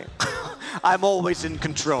 and I'm always in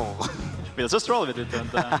control. We'll just roll with it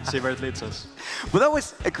and see where it leads us. Well, that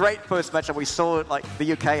was a great first matchup. We saw like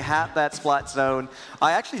the UK had that splat zone.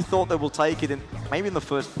 I actually thought they will take it, maybe in the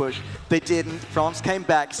first push. They didn't. France came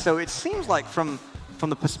back. So it seems like from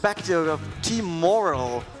the perspective of team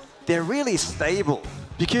moral, they're really stable.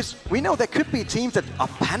 Because we know there could be teams that are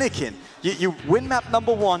panicking. You win map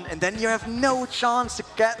number 1, and then you have no chance to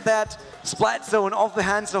get that splat zone off the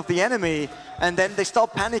hands of the enemy. And then they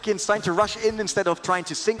start panicking, starting to rush in instead of trying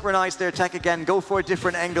to synchronize their attack again, go for a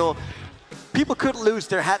different angle. People could lose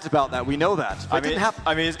their heads about that, we know that. But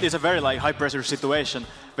I mean, it's a very like high-pressure situation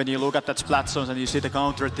when you look at that splat zones and you see the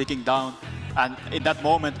counter ticking down. And in that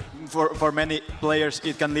moment, for many players,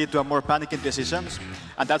 it can lead to a more panicking decisions.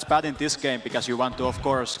 And that's bad in this game because you want to, of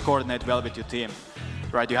course, coordinate well with your team.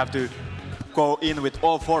 Right? You have to go in with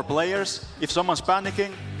all 4 players. If someone's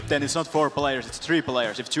panicking, then it's not 4 players, it's 3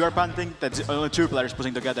 players. If 2 are panicking, that's only 2 players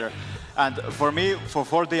pushing together. And for me, for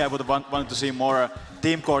 4D, I would have wanted to see more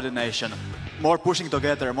team coordination, more pushing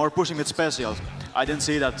together, more pushing with specials. I didn't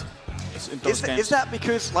see that in those games. Is that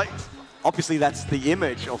because, like, obviously that's the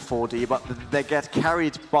image of 4D, but they get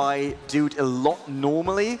carried by Dude a lot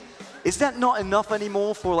normally? Is that not enough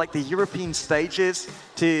anymore for like the European stages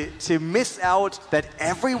to miss out that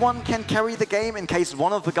everyone can carry the game in case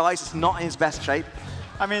one of the guys is not in his best shape?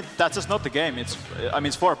 I mean, that's just not the game. It's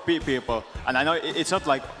 4 people, and I know it's not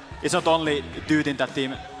like it's not only Dude in that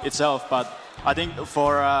team itself, but I think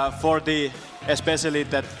for 4D especially,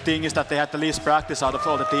 the thing is that they had the least practice out of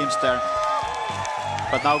all the teams there.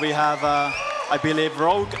 But now we have, I believe,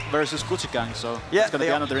 Rogue versus Gucci Gang, so yeah, it's going to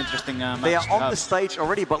be another interesting match. They are on the stage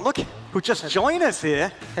already, but look who just joined us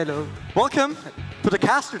here. Hello. Welcome to the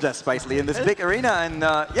caster desk, basically, in this big arena. And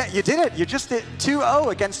yeah, you did it. You just did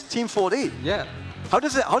 2-0 against Team 4D. Yeah. How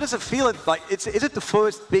does it feel? Like, is it the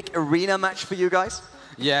first big arena match for you guys?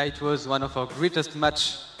 Yeah, it was one of our greatest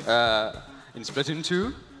match in Splatoon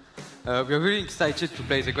 2. We're really excited to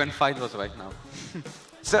play the grand finals right now.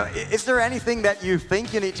 So is there anything that you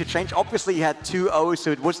think you need to change? Obviously you had 2-0,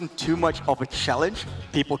 so it wasn't too much of a challenge,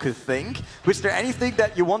 people could think. Was there anything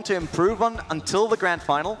that you want to improve on until the grand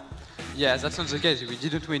final? Yeah, that's not the case. We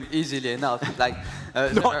didn't win easily enough. Like,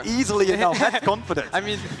 not easily enough, that's confident. I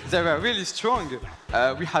mean, they were really strong.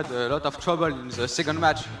 We had a lot of trouble in the second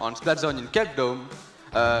match on Splat Zone in Cape Dome,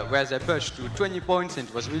 where they pushed to 20 points and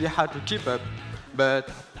it was really hard to keep up.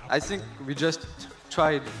 But I think we just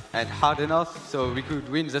tried and hard enough so we could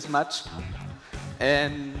win this match.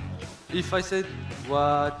 And if I said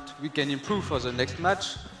what we can improve for the next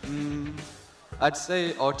match, I'd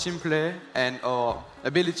say our team play and our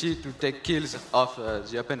ability to take kills off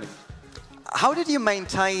the opponent. How did you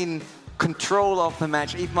maintain control of the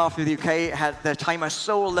match even after the UK had their timer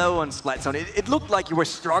so low on Splat Zone? It looked like you were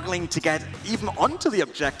struggling to get even onto the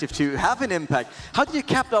objective to have an impact. How did you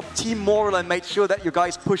keep up team morale and make sure that you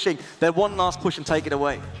guys pushing that one last push and take it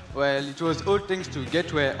away? Well, it was all thanks to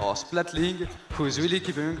Gateway, our Splatling, who is really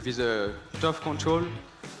keeping with a tough control.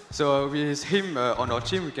 So with him on our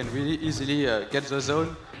team, we can really easily get the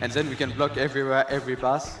zone, and then we can block everywhere, every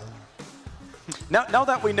pass. Now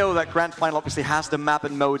that we know that Grand Final obviously has the map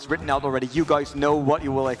and modes written out already, you guys know what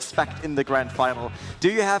you will expect in the Grand Final. Do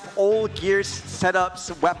you have all gears,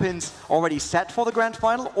 setups, weapons already set for the Grand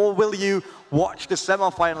Final, or will you watch the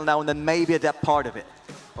semi-final now and then maybe adapt part of it?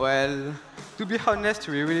 Well, to be honest,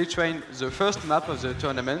 we really trained the first map of the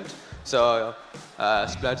tournament. So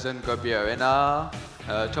Splat Zone, Gobi Arena,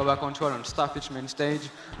 tower control on Starfish main stage.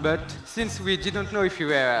 But since we didn't know if we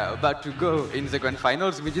were about to go in the grand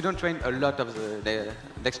finals, we didn't train a lot of the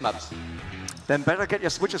next maps. Then better get your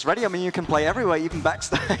switches ready. I mean, you can play everywhere, even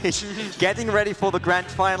backstage. Getting ready for the grand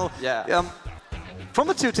final. Yeah. From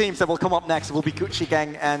the two teams that will come up next, it will be Gucci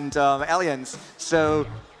Gang and Aliens. So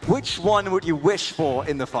which one would you wish for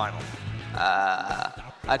in the final?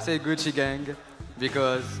 I'd say Gucci Gang,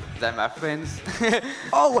 because they're my friends.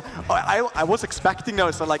 Oh, I was expecting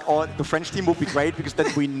those. So like, oh, the French team would be great because then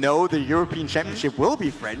we know the European Championship will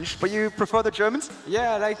be French. But you prefer the Germans?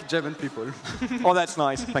 Yeah, I like German people. Oh, that's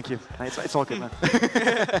nice. Thank you. It's all good, man.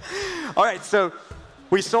 All right, so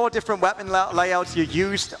we saw different weapon layouts you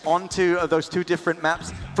used onto those two different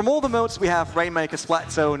maps. From all the modes, we have Rainmaker,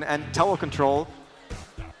 Splat Zone, and Tower Control.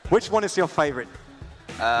 Which one is your favorite?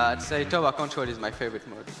 I'd say Tower Control is my favorite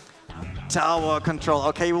mode. Tower Control.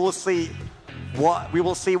 Okay, we will see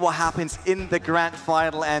what happens in the grand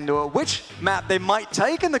final and which map they might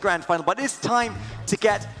take in the grand final. But it's time to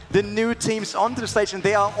get the new teams onto the stage, and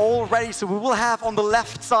they are all ready. So we will have on the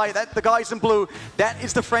left side that the guys in blue. That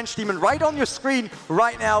is the French team, and right on your screen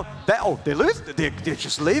right now. Oh, they lose. They're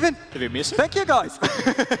just leaving. Did we miss it? Thank you, guys.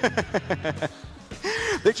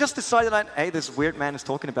 They just decided that, hey, this weird man is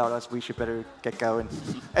talking about us. We should better get going.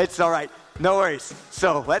 It's all right. No worries.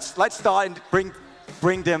 So let's start and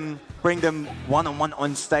bring them one-on-one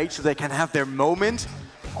on stage so they can have their moment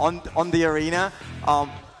on the arena.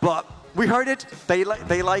 But we heard it. They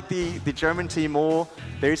like the German team more.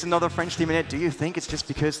 There is another French team in it. Do you think it's just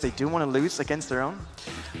because they do want to lose against their own?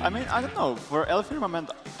 I mean, I don't know. For El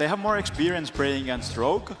Firmament, they have more experience playing against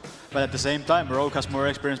Rogue, but at the same time, Rogue has more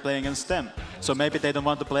experience playing against them. So maybe they don't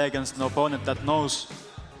want to play against an opponent that knows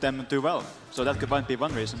them too well. So that might be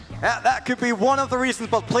one reason. Yeah, that could be one of the reasons,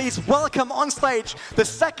 but please welcome on stage the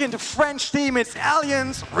second French team. It's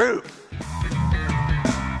Alliance Rogue.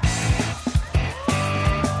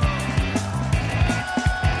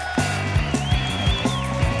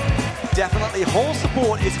 Definitely, whole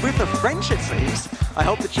support is with the French, it seems. I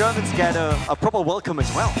hope the Germans get a proper welcome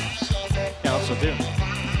as well. Yeah, I also do.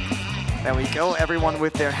 There we go, everyone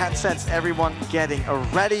with their headsets, everyone getting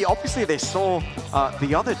ready. Obviously, they saw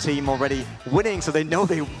the other team already winning, so they know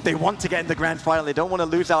they want to get in the grand final. They don't want to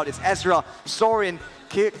lose out. It's Ezra, Sorin,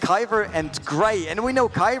 Kyver, and Gray. And we know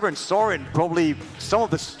Kyver and Sorin, probably some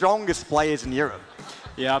of the strongest players in Europe.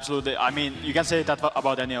 Yeah, absolutely. I mean, you can say that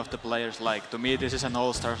about any of the players. Like, to me, this is an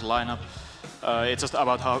all-stars lineup. It's just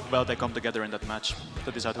about how well they come together in that match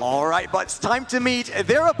to decide who. All right, but it's time to meet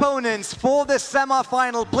their opponents for the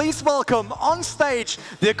semi-final. Please welcome on stage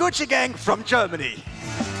the Gucci Gang from Germany.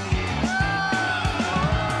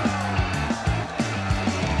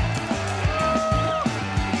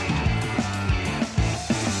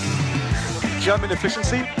 German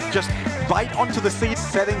efficiency, just right onto the seat,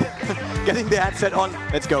 getting the headset on.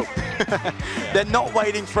 Let's go. They're not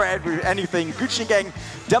waiting for anything. Gucci Gang,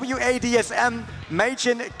 WADSM,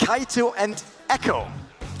 Majin, Kaito, and Echo.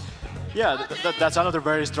 Yeah, that's another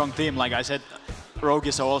very strong team. Like I said, Rogue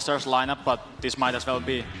is an all-stars lineup, but this might as well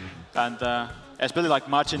be. And especially like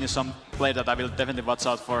Majin is some player that I will definitely watch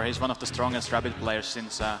out for. He's one of the strongest Rabbit players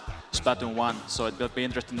since Splatoon 1. So it will be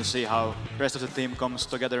interesting to see how the rest of the team comes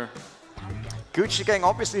together. Gucci Gang,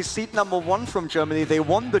 obviously seed #1 from Germany. They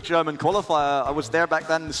won the German qualifier. I was there back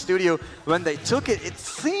then in the studio when they took it. It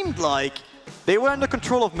seemed like they were under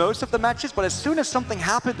control of most of the matches, but as soon as something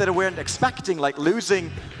happened that they weren't expecting, like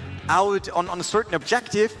losing out on a certain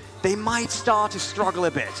objective, they might start to struggle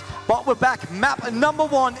a bit. But we're back. Map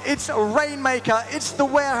 #1. It's Rainmaker. It's the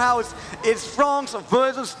warehouse. It's France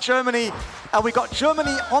versus Germany. And we got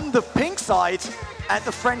Germany on the pink side and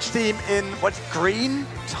the French team in, what, green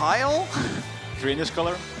tile? Greenish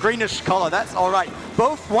color? Greenish color, that's all right.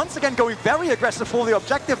 Both, once again, going very aggressive for the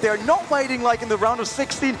objective. They're not waiting like in the round of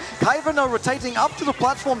 16. Kyver now rotating up to the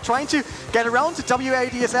platform, trying to get around to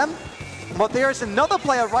WADSM. But there's another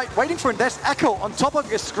player waiting for him. There's Echo on top of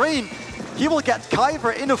your screen. He will get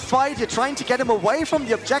Kyver in a fight. You're trying to get him away from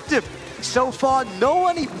the objective. So far, no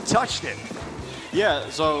one even touched it. Yeah,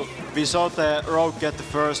 so we saw the Rogue get the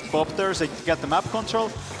first Popters, they get the map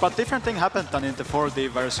control, but different thing happened than in the 4D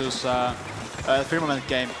versus Firmament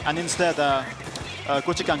game. And instead,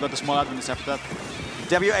 Gucci Gang got the small advantage after that.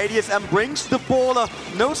 WADSM brings the ball,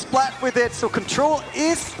 no splat with it, so control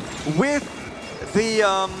is with the,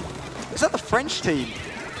 is that the French team?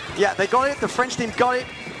 Yeah, they got it, the French team got it.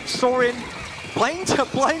 Sorin playing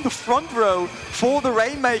the front row for the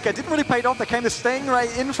Rainmaker. Didn't really pay it off. There came the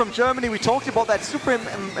Stingray in from Germany. We talked about that super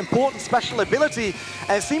important special ability,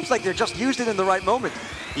 and it seems like they just used it in the right moment.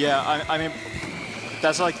 Yeah, I mean,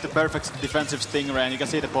 that's like the perfect defensive Stingray, and you can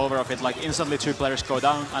see the power of it. Like instantly 2 players go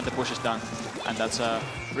down and the push is done. And that's a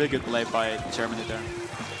really good play by Germany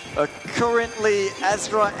there. Currently,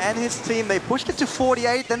 Ezra and his team, they pushed it to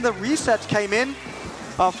 48, then the reset came in.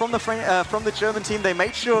 From the German team, they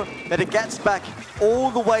made sure that it gets back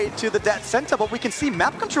all the way to the dead center, but we can see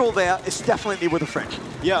map control there is definitely with the French.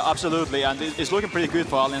 Yeah, absolutely, and it's looking pretty good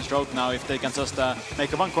for Alliance Rogue now. If they can just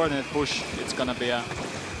make a one coordinate push, it's gonna be a...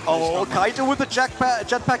 Oh, Kaito with the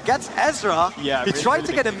jetpack gets Ezra. Yeah, he tried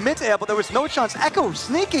to get him mid-air, but there was no chance. Echo,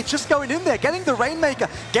 sneaky, just going in there, getting the Rainmaker,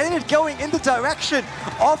 getting it going in the direction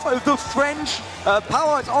of the French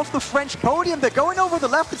powers, off the French podium. They're going over the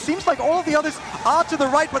left. It seems like all of the others are to the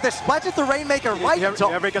right, but they splattered the Rainmaker right on top.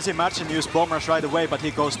 Here we can see Marcin use bomb rush right away, but he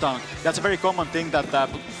goes down. That's a very common thing that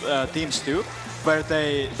teams do, where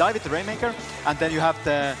they dive with the Rainmaker, and then you have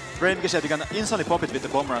the Rainmaker set, you can instantly pop it with the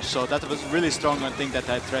bomb rush. So that was really strong thing that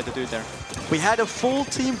I tried to do there. We had a full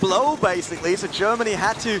team blow, basically, so Germany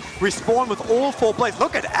had to respawn with all 4 players.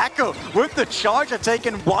 Look at Echo with the charger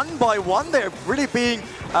taken one by one. They're really being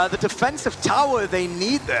the defensive tower they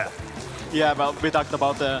need there. Yeah, well, we talked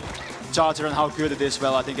about the charger and how good it is.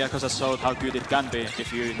 Well, I think Echo has showed how good it can be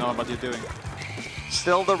if you know what you're doing.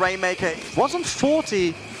 Still the Rainmaker wasn't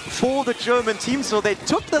 40 for the German team. So they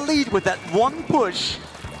took the lead with that one push,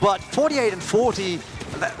 but 48 and 40,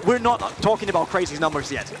 we're not talking about crazy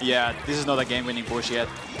numbers yet. Yeah, this is not a game-winning push yet.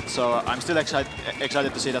 So I'm still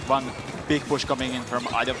excited to see that one big push coming in from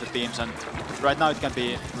either of the teams. And right now it can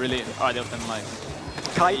be really either of them like.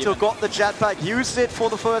 Kaito got the jetpack, used it for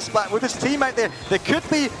the first splat with his teammate there. There could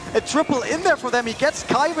be a triple in there for them. He gets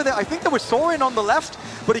Kai with it. I think there was Sorin on the left,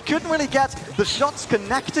 but he couldn't really get the shots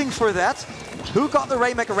connecting for that. Who got the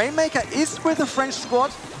Rainmaker? Rainmaker is with the French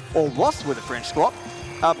squad, or was with the French squad,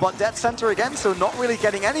 but dead center again, so not really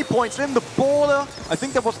getting any points in. The baller, I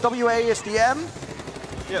think that was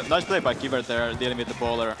WASDM. Yeah, nice play by Giver there, dealing with the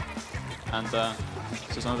baller. And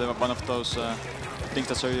this is one of those things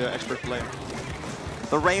that show you an expert player.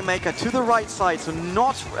 The Rainmaker to the right side, so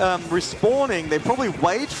not respawning. They probably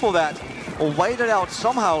wait for that, or wait it out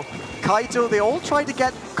somehow. Kaito, they all try to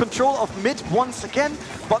get control of mid once again,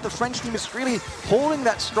 but the French team is really holding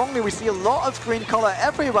that strongly. We see a lot of green color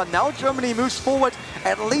everywhere. Now Germany moves forward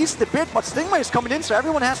at least a bit, but Stingray is coming in, so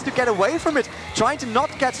everyone has to get away from it, trying to not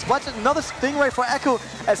get splatted. Another Stingray for Echo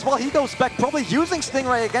as well. He goes back, probably using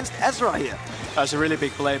Stingray against Ezra here. That's a really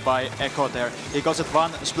big play by Echo there. He goes at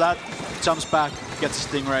one splat, jumps back, gets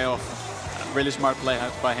Stingray off. Really smart play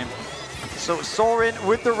by him. So Sorin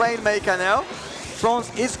with the Rainmaker now.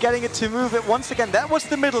 France is getting it to move it once again. That was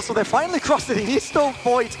the middle, so they finally crossed it. He needs to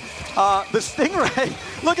avoid the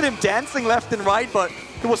Stingray. Look at him dancing left and right, but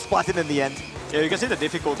it was splatted in the end. Yeah, you can see the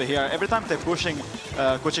difficulty here. Every time they're pushing,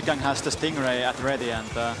 Kuchigang has the Stingray at ready, and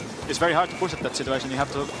it's very hard to push at that situation. You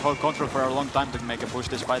have to hold control for a long time to make a push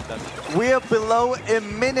despite that. We're below a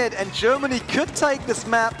minute, and Germany could take this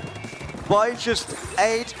map by just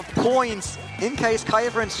 8 points. In case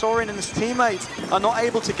Kyver and Sorin and his teammates are not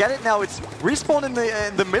able to get it now, it's respawn in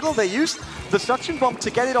the middle. They used the suction bomb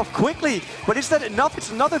to get it off quickly, but is that enough?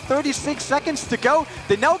 It's another 36 seconds to go.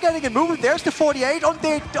 They're now getting it moving. There's the 48 on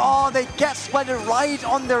their... Oh, they get splattered right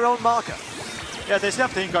on their own marker. Yeah, they still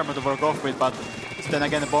have the ink armor to work off with, but then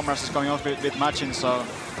again the bomb rush is going off with matching, so...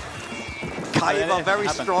 Kyver, very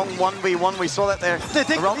strong 1v1. We saw that there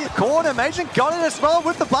around the corner. Mason got it as well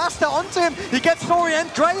with the blaster onto him. He gets Sorin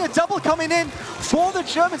and Gray, a double coming in for the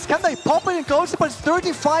Germans. Can they pop it and close it? But it's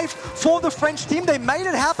 35 for the French team. They made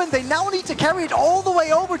it happen. They now need to carry it all the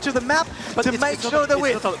way over to the map to make sure they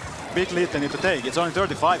win. Big lead they need to take. It's only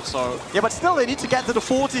 35, so... Yeah, but still they need to get to the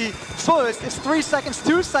 40 first. It's 3 seconds,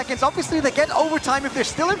 2 seconds. Obviously they get overtime if they're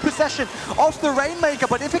still in possession of the Rainmaker,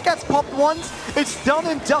 but if it gets popped once, it's done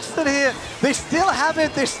and dusted here. They still have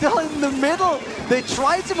it. They're still in the middle. They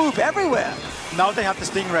try to move everywhere. Now they have the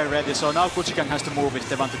Stingray ready, so now Kuchigang has to move if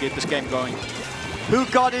they want to keep this game going. Who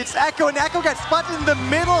got it? It's Echo, and Echo gets spotted in the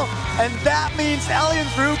middle, and that means Alien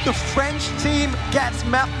Group, the French team, gets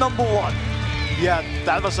map number 1. Yeah,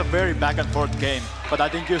 that was a very back and forth game, but I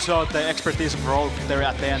think you saw the expertise of Rogue there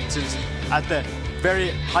at the end, since at the very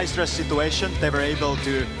high stress situation they were able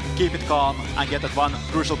to keep it calm and get that one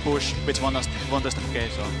crucial push which won us the game.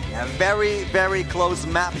 So. A very, very close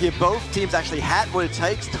map here. Both teams actually had what it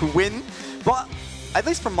takes to win, but at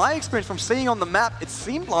least from my experience, from seeing on the map, it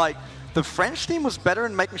seemed like the French team was better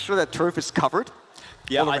in making sure that turf is covered.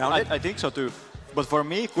 Yeah, I think so too. But for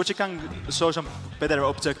me, Kuchigang saw some better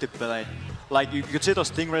objective play. Like, you could see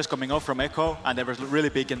those Stingrays coming off from Echo, and they were really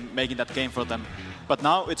big in making that game for them. But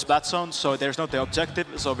now it's Splat Zone, so there's not the objective,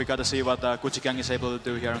 so we gotta see what Kuchigang is able to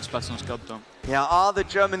do here on Splat Zone Scout Dome. Yeah, are the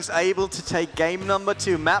Germans able to take game number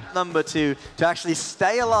 2, map number 2, to actually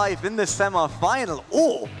stay alive in the semi-final?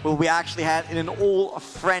 Or will we actually have in an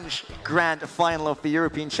all-French grand final of the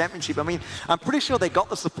European Championship? I mean, I'm pretty sure they got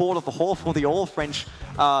the support of the whole for the all-French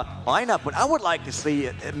lineup, but I would like to see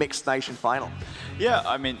a mixed nation final. Yeah,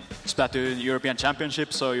 I mean, Splatoon European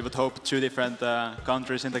Championship, so you would hope 2 different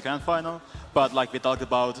countries in the grand final. But like we talked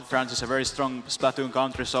about, France is a very strong Splatoon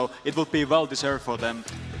country, so it would be well deserved for them.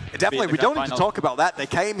 Definitely, we don't need to talk about that. They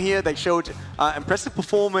came here, they showed impressive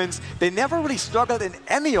performance. They never really struggled in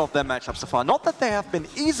any of their matchups so far. Not that they have been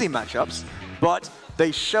easy matchups, but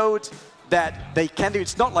they showed that they can do.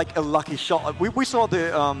 It's not like a lucky shot. We saw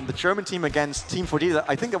the German team against Team 4D.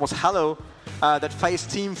 I think it was Hello that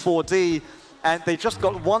faced Team 4D. And they just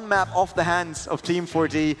got one map off the hands of Team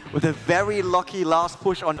 4D with a very lucky last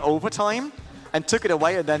push on overtime and took it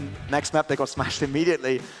away, and then next map they got smashed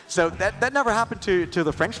immediately. So that never happened to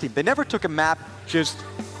the French team. They never took a map just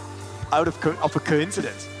out of a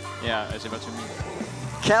coincidence. Yeah, I see what you mean.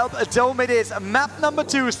 Kelp Dome it is. Map number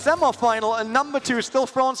 2, semi-final, and number 2, still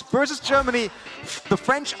France versus Germany. The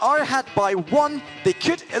French are ahead by 1. They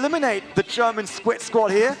could eliminate the German Squid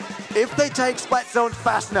Squad here if they take Splat Zone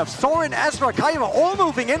fast enough. Soren, Ezra, Kaiva all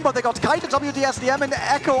moving in, but they got Kaito, WDSDM, and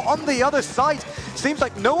Echo on the other side. Seems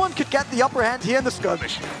like no one could get the upper hand here in the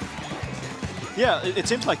skirmish. Yeah, it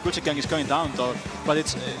seems like Kuchigang is going down though, but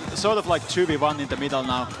it's sort of like 2v1 in the middle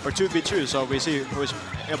now, or 2v2, so we see who is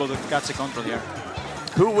able to catch the control here.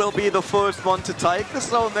 Who will be the first one to take the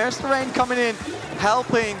zone? There's the rain coming in,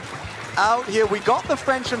 helping out here. We got the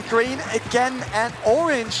French on green again and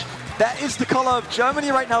orange. That is the color of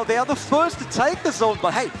Germany right now. They are the first to take the zone,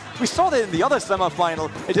 but hey, we saw that in the other semi-final.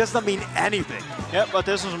 It doesn't mean anything. Yeah, but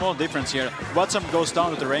there's a small difference here. Watson goes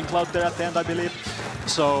down with the rain cloud there at the end, I believe.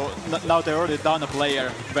 So now they're already down a player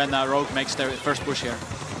when Rogue makes their first push here.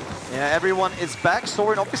 Yeah, everyone is back.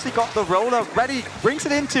 Soren obviously got the roller ready, brings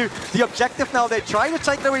it into the objective now. They try to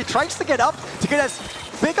take it away, he tries to get up to get as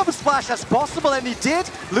big of a splash as possible, and he did,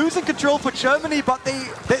 losing control for Germany, but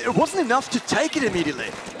it wasn't enough to take it immediately.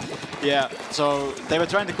 Yeah, so they were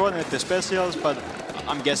trying to coordinate the specials, but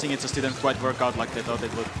I'm guessing it just didn't quite work out like they thought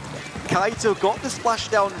it would. Kaito got the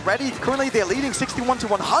splashdown ready. Currently they're leading 61 to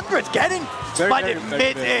 100, getting spotted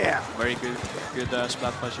mid-air. Very good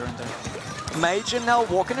splat pleasure in there. Major now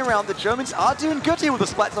walking around. The Germans are doing good here with the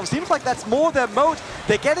splat zone. Seems like that's more their mode.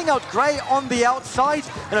 They're getting out Gray on the outside,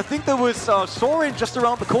 and I think there was Soren just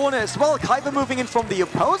around the corner as well. Kaiba moving in from the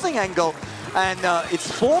opposing angle, and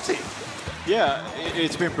it's 40. Yeah,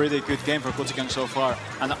 it's been a pretty good game for Kuchigang so far,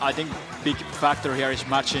 and I think big factor here is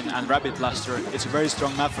Machin and Rabbit Blaster. It's a very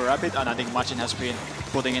strong map for Rabbit, and I think Machin has been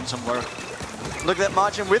putting in some work. Look at that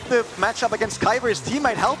Margin with the matchup against Kyber. His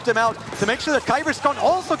teammate helped him out to make sure that Kyber's can't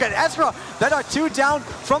also get Ezra. That are 2 down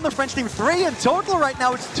from the French team. 3 in total right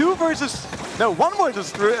now. It's 1 versus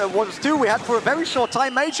 2 we had for a very short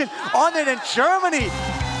time. Majin on it, and Germany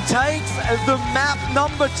takes the map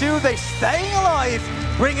number 2. They stay alive,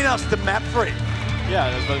 bringing us to map 3. Yeah,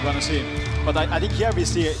 that's what we want to see. But I think here we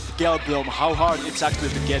see Gelblom, how hard it's actually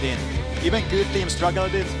to get in. Even good teams struggle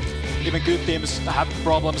with it. Even good teams have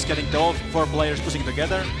problems getting the all 4 players pushing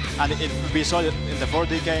together. And we saw it in the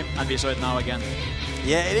 4D game, and we saw it now again.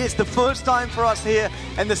 Yeah, it is the first time for us here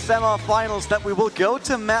in the semi-finals that we will go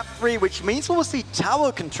to map 3, which means we will see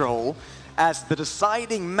tower control as the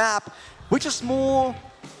deciding map, which is more...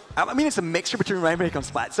 I mean, it's a mixture between Rainmaker and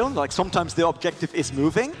Splat Zone. Like, sometimes the objective is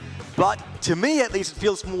moving, but to me, at least, it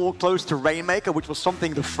feels more close to Rainmaker, which was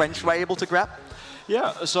something the French were able to grab.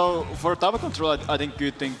 Yeah, so for tower control, I think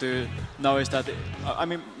good thing to know is that, I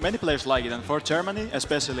mean, many players like it, and for Germany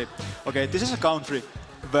especially, okay, this is a country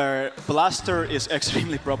where Blaster is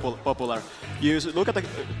extremely popular. You look at the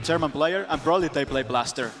German player, and probably they play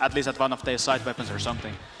Blaster, at least at one of their side weapons or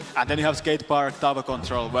something. And then you have Skate Park, tower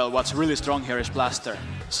control. Well, what's really strong here is Blaster.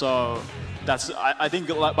 So that's, I think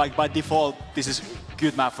by default, this is a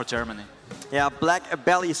good map for Germany. Yeah, Black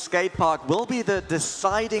Belly Skate Park will be the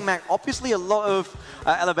deciding map. Obviously, a lot of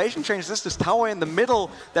elevation changes. This tower in the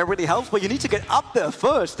middle that really helps, but you need to get up there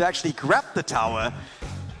first to actually grab the tower.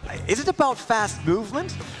 Is it about fast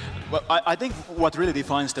movement? Well, I think what really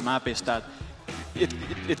defines the map is that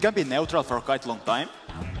it can be neutral for quite a long time,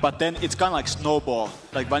 but then it's kind of like snowball.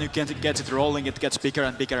 Like when you get it rolling, it gets bigger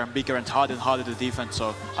and bigger and bigger and harder to defend.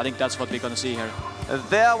 So I think that's what we're going to see here.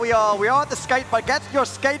 There we are at the skate park. Get your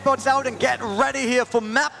skateboards out and get ready here for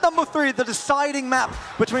map number 3, the deciding map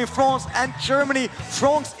between France and Germany.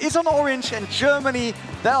 France is on orange and Germany,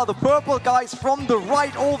 there are the purple guys from the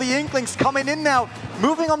right. All the Inklings coming in now.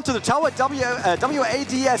 Moving on to the tower,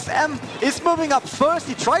 WADSM is moving up first.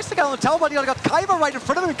 He tries to get on the tower, but he got Kaiba right in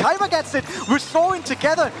front of him. Kaiba gets it, restoring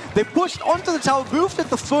together. They pushed onto the tower, moved it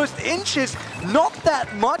the first inches. Not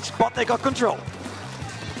that much, but they got control.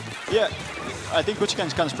 Yeah. I think Kuchigang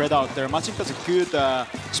is kind of spread out there. Machin has a good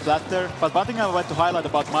splatter, but one thing I want to highlight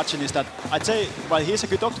about Machin is that I'd say while he's a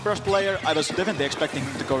good Octopus player, I was definitely expecting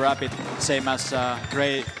him to go rapid, same as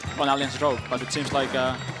Gray on Alliance Rogue, but it seems like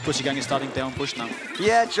Kuchigang is starting their own push now.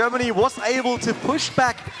 Yeah, Germany was able to push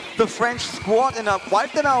back the French squad and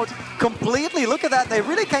wipe them out completely. Look at that, they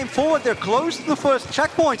really came forward, they're close to the first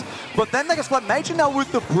checkpoint, but then they got Major now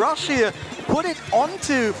with the brush here, put it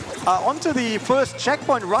onto the first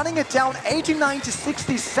checkpoint, running it down 89 to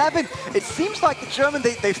 67. It seems like the German,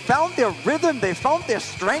 they found their rhythm, they found their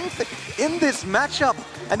strength in this matchup,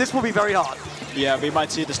 and this will be very hard. Yeah, we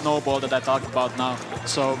might see the snowball that I talked about now.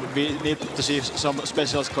 So we need to see some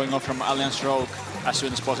specials going off from Alliance Rogue as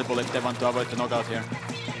soon as possible if they want to avoid the knockout here.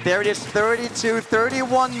 There it is,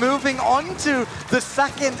 32-31, moving on to the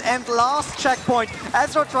second and last checkpoint.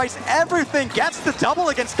 Ezra tries everything, gets the double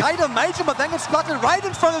against Kaido Major, but then gets spotted right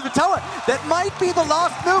in front of the tower. That might be the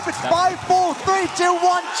last move. It's 5, 4, 3, 2,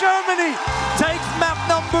 1. Germany takes map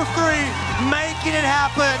number 3, making it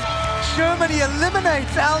happen. Germany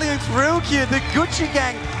eliminates Alliance Rukia. The Gucci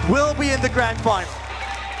Gang will be in the grand final.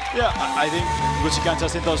 Yeah, I think Gucci Gang,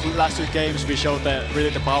 just in those last 2 games, we showed really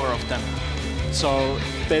the power of them. So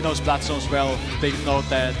they know Splat zones well, they know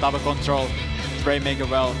the tower control, Rainmaker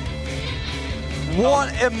well. What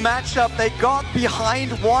a matchup. They got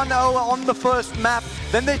behind 1-0 on the first map,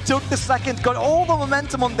 then they took the second, got all the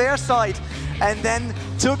momentum on their side, and then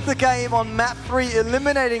took the game on map 3,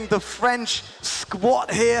 eliminating the French squad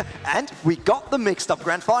here, and we got the mixed up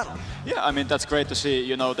grand final. Yeah, I mean, that's great to see.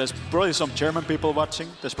 You know, there's probably some German people watching,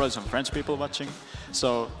 there's probably some French people watching,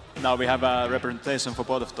 so now we have a representation for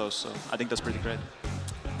both of those, so I think that's pretty great.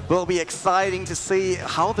 Will be exciting to see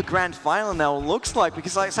how the grand final now looks like,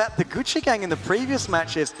 because like I said, the Gucci Gang in the previous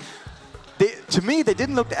matches, to me, they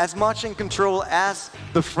didn't look as much in control as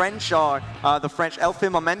the French are. The French, El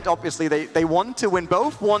Firmament, obviously, they want to win.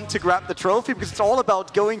 Both want to grab the trophy because it's all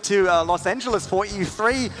about going to Los Angeles for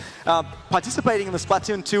E3, participating in the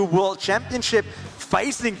Splatoon 2 World Championship,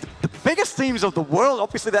 facing the biggest teams of the world.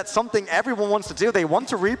 Obviously, that's something everyone wants to do. They want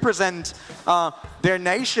to represent their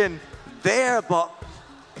nation there, but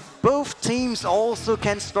both teams also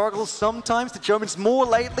can struggle sometimes. The Germans more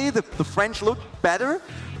lately, the French look better.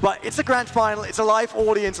 But it's a grand final, it's a live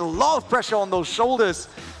audience, a lot of pressure on those shoulders.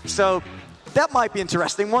 So that might be an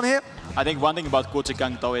interesting one here. I think one thing about Gucci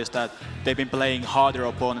Gang though is that they've been playing harder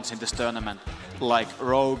opponents in this tournament. Like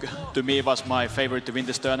Rogue, to me, was my favorite to win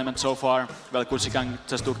this tournament so far. Well, Gucci Gang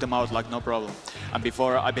just took them out like no problem. And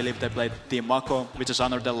before, I believe they played Team Mako, which is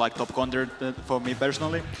another like top contender for me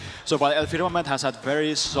personally. So while El Firmament has had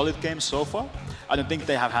very solid games so far, I don't think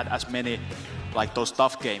they have had as many like those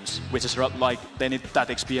tough games, which is like they need that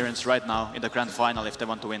experience right now in the grand final if they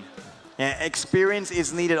want to win. Yeah, experience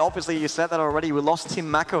is needed. Obviously, you said that already. We lost Team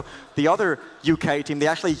Mako, the other UK team, the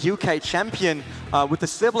actually UK champion with the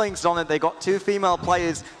siblings on it. They got 2 female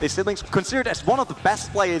players. The siblings considered as one of the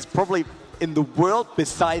best players probably in the world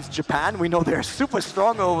besides Japan. We know they're super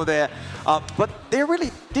strong over there, but they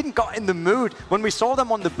really didn't got in the mood. When we saw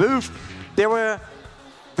them on the booth, they were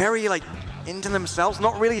very like into themselves,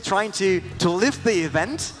 not really trying to lift the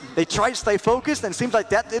event. They tried to stay focused, and it seems like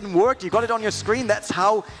that didn't work. You got it on your screen. That's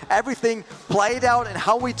how everything played out and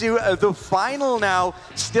how we do the final now.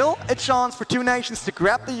 Still a chance for 2 nations to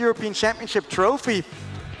grab the European Championship trophy,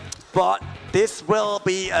 but this will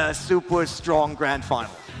be a super strong grand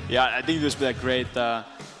final. Yeah, I think this will be a great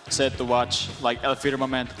set to watch. Like El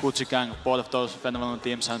Firmament, Gucci Gang, both of those phenomenal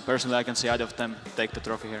teams, and personally I can see either of them take the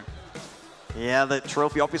trophy here. Yeah, the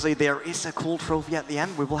trophy, obviously there is a cool trophy at the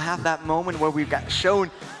end. We will have that moment where we've got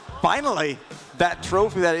shown finally that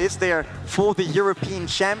trophy that is there for the European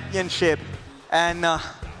Championship. And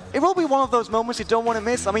it will be one of those moments you don't want to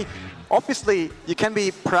miss. I mean, obviously you can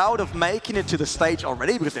be proud of making it to the stage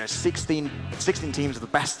already because there are 16 teams of the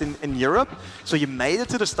best in Europe. So you made it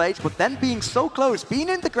to the stage, but then being so close, being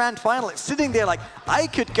in the grand final, it's sitting there like, I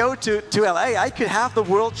could go to LA, I could have the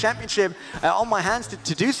World Championship on my hands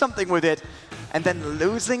to do something with it. And then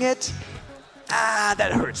losing it,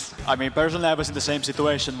 that hurts. I mean, personally, I was in the same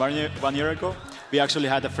situation 1 year ago. We actually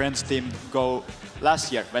had a French team go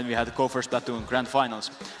last year when we had the Go for Splatoon grand finals.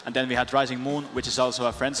 And then we had Rising Moon, which is also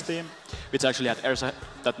a French team, which actually had Ersa,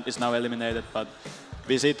 that is now eliminated. But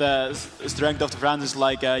we see the strength of the France's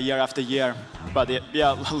like year after year. But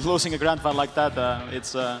yeah, losing a grand final like that,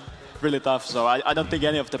 it's really tough. So I don't think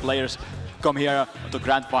any of the players come here to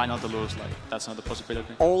grand final to lose. Like, that's not a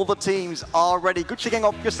possibility. All the teams are ready. Gucci Gang,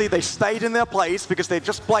 obviously, they stayed in their place because they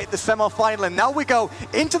just played the semi-final, and now we go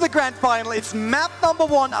into the grand final. It's map number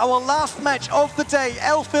 1, our last match of the day.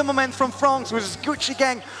 El Firmament from France versus Gucci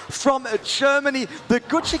Gang from Germany. The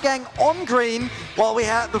Gucci Gang on green, while we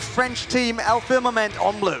have the French team El Firmament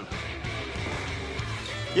on blue.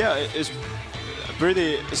 Yeah, it's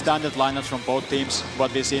pretty standard lineups from both teams,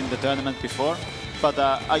 what we've seen in the tournament before. But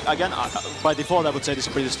again, by default, I would say this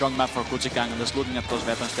is a pretty strong map for Gucci Gang, and just looking at those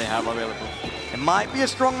weapons they have available. It might be a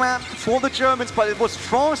strong map for the Germans, but it was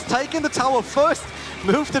France taking the tower first,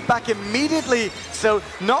 moved it back immediately, so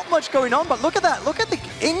not much going on. But look at that, look at the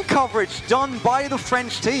in-coverage done by the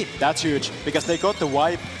French team. That's huge, because they got the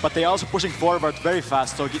wipe, but they're also pushing forward very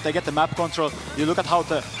fast, so they get the map control. You look at how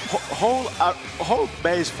the whole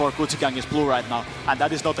base for Gucci Gang is blue right now, and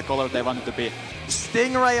that is not the color they wanted to be.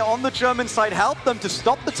 Stingray on the German side helped them to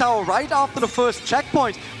stop the tower right after the first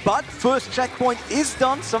checkpoint, but first checkpoint is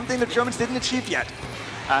done, something the Germans didn't achieve yet.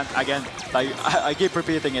 And again, like, I keep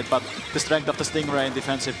repeating it, but the strength of the Stingray in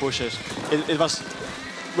defensive pushes, it was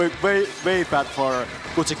very bad for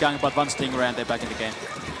Kuchigang, but one Stingray and they're back in the game.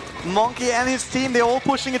 Monkey and his team, they're all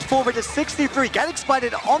pushing it forward to 63, getting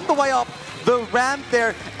spotted on the way up the ramp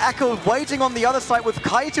there. Echo waiting on the other side with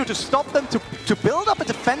Kaito to stop them, to build up a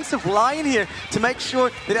defensive line here to make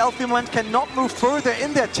sure that Elfimant cannot move further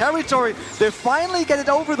in their territory. They finally get it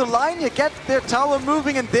over the line, you get their tower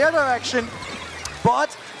moving in their direction,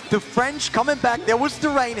 but the French coming back, there was the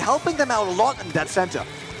rain helping them out a lot in that center.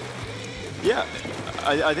 Yeah.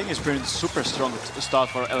 I think it's been a super strong start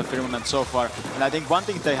for El Firmament so far. And I think one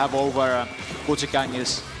thing they have over Kuchigang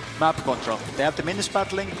is map control. They have the mini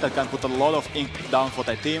battling that can put a lot of ink down for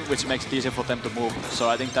their team, which makes it easier for them to move. So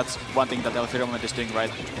I think that's one thing that El Firmament is doing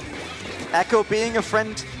right. Echo being a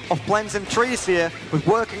friend of plants and trees here, with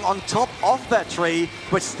working on top of that tree,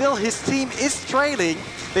 but still his team is trailing.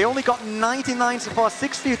 They only got 99 so far,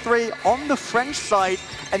 63 on the French side,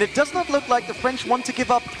 and it does not look like the French want to give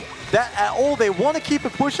up that at all. They want to keep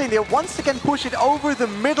it pushing. They once again push it over the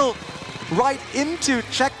middle, right into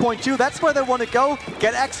checkpoint 2. That's where they want to go.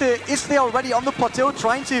 Get Axe is there already on the plateau,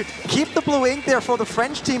 trying to keep the blue ink there for the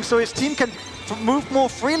French team, so his team can move more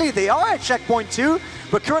freely. They are at checkpoint 2,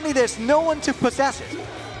 but currently there's no one to possess it.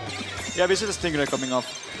 Yeah, we see the Stingray coming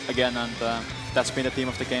off again, and that's been the theme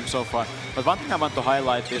of the game so far. But one thing I want to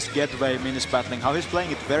highlight is Getway Minis battling, how he's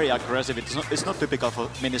playing it very aggressive. It's not typical for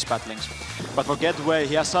Minis battlings. But for Getway,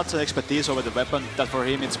 he has such an expertise over the weapon that for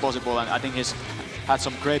him it's possible, and I think he's had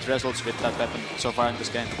some great results with that weapon so far in this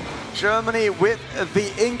game. Germany with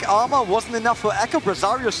the ink armor wasn't enough for Echo.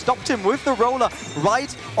 Brasario stopped him with the roller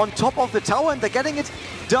right on top of the tower, and they're getting it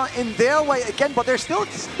done in their way again, but there's still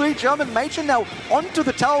 3 German Major now onto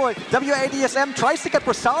the tower. WADSM tries to get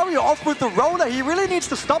Brasario off with the roller. He really needs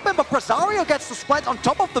to stop him, but Brasario gets the split on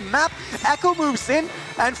top of the map. Echo moves in,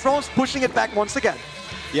 and France pushing it back once again.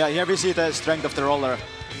 Yeah, here we see the strength of the roller.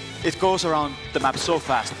 It goes around the map so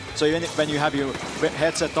fast. So even when you have your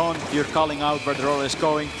headset on, you're calling out where the roller is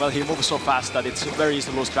going. Well, he moves so fast that it's very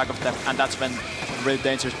easy to lose track of them, and that's when really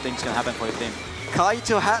dangerous things can happen for your team.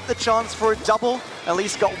 Kaito had the chance for a double, at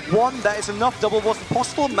least got one. That is enough. Double wasn't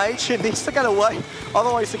possible. Major needs to get away,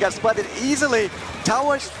 otherwise he gets splatted easily.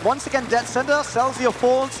 Towers once again dead center. Celsius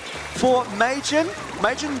falls for Majin.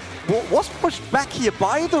 Majin was pushed back here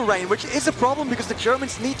by the rain, which is a problem because the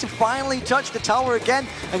Germans need to finally touch the tower again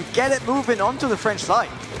and get it moving onto the French side.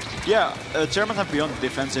 Yeah, Germans have beyond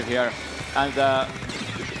defensive here, and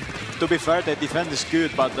to be fair, the defense is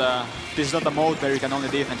good, but this is not a mode where you can only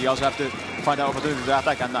defend. You also have to find an opportunity to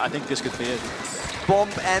attack, and I think this could be it. Bomb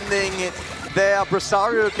ending it there.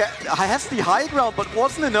 Brasario has the high ground, but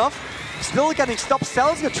wasn't enough. Still getting stopped.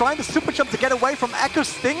 Celsius trying to super jump to get away from Echo's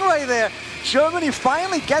Stingray there. Germany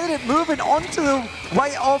finally getting it moving onto the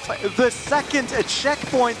way of the second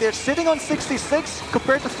checkpoint. They're sitting on 66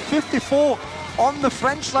 compared to 54 on the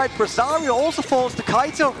French side. Brasario also falls to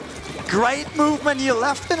Kaito. Great movement here,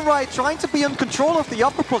 left and right, trying to be in control of the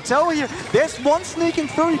upper plateau here. There's one sneaking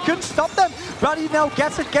through, he couldn't stop them. But he now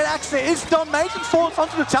gets it, Get Axe is done. Major falls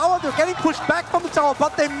onto the tower, they're getting pushed back from the tower,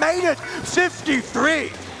 but they made it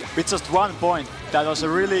 53. With just 1 point, that was a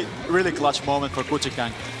really, really clutch moment for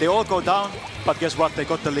Kuchigang. They all go down, but guess what? They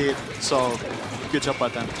got the lead, so good job by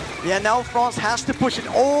them. Yeah, now France has to push it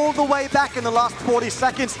all the way back in the last 40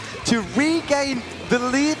 seconds to regain the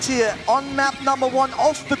lead here on map number 1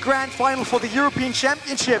 of the Grand Final for the European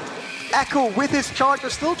Championship. Echo with his Charger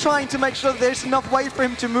still trying to make sure there's enough way for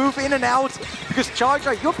him to move in and out, because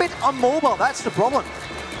Charger, you're a bit unmobile, that's the problem.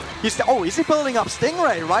 Is he building up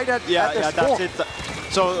Stingray right at that's it.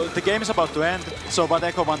 So the game is about to end, so what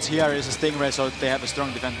Echo wants here is a Stingray, so they have a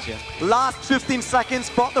strong defense here. Last 15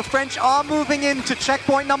 seconds, but the French are moving into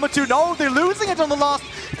checkpoint number 2. No, they're losing it on the last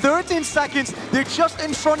 13 seconds. They're just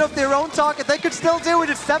in front of their own target. They could still do it.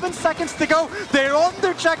 It's 7 seconds to go. They're on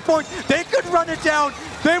their checkpoint. They could run it down.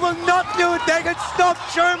 They will not do it. They could stop.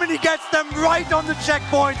 Germany gets them right on the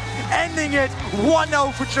checkpoint, ending it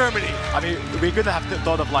 1-0 for Germany. I mean, we could have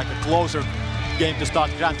thought of like a closer game to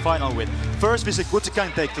start Grand Final with. First we see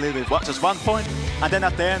Kuchigang take the lead with just 1 point, and then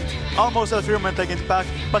at the end, almost El Firmament taking it back,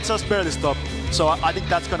 but just barely stopped. So I think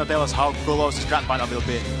that's gonna tell us how close this Grand Final will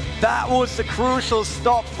be. That was the crucial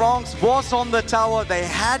stop. France was on the tower, they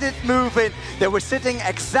had it moving, they were sitting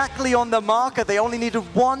exactly on the marker, they only needed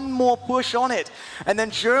 1 more push on it. And then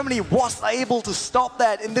Germany was able to stop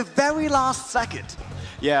that in the very last second.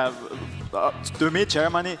 Yeah, to me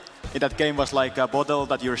Germany in that game was like a bottle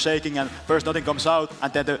that you're shaking, and first nothing comes out,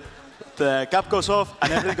 and then the the cap goes off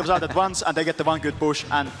and everything comes out at once and they get the one good push.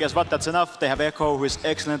 And guess what? That's enough. They have Echo, who is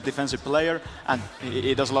excellent defensive player, and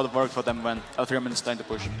he does a lot of work for them when L3 is trying to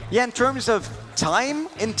push. Yeah, in terms of time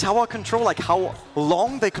in tower control, like how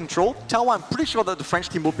long they control tower, I'm pretty sure that the French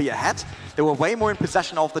team would be ahead. They were way more in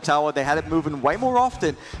possession of the tower. They had it moving way more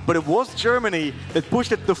often, but it was Germany that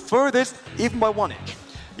pushed it the furthest, even by 1 inch.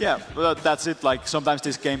 Yeah, well, that's it. Like sometimes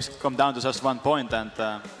these games come down to just 1 point, and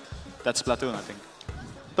that's Splatoon, I think.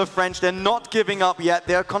 The French, they're not giving up yet.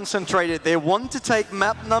 They're concentrated. They want to take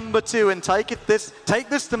map number 2 and take this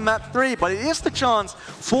to map 3. But it is the chance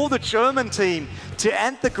for the German team to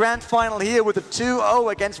end the grand final here with a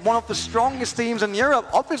 2-0 against one of the strongest teams in Europe,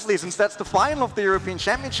 obviously, since that's the final of the European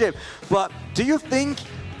Championship. But do you think,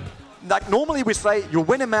 like normally we say, you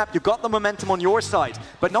win a map, you got the momentum on your side,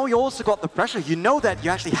 but now you also got the pressure. You know that you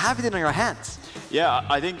actually have it in your hands. Yeah,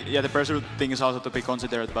 I think the pressure thing is also to be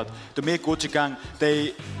considered, but to me, Kuchigang,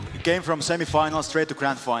 they came from semi-finals straight to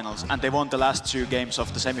grand finals, and they won the last 2 games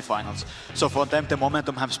of the semi-finals. So for them, the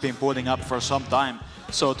momentum has been building up for some time.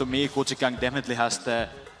 So to me, Kuchigang definitely has the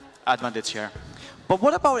advantage here. But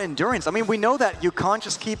what about endurance? I mean, we know that you can't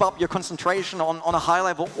just keep up your concentration on a high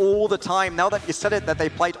level all the time. Now that you said it, that they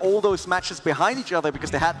played all those matches behind each other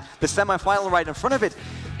because they had the semi-final right in front of it,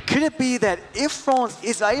 could it be that if France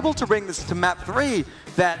is able to bring this to map 3,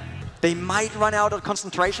 that they might run out of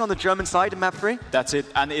concentration on the German side in map 3? That's it,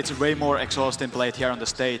 and it's way more exhausting played here on the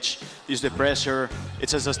stage. Use the pressure,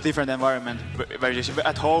 it's just a different environment. Where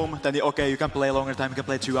at home, then okay, you can play longer time, you can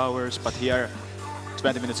play 2 hours, but here,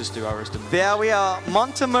 20 minutes is 2 hours to me. There we are.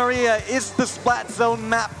 Monte Maria is the Splat Zone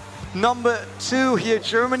map number 2 here.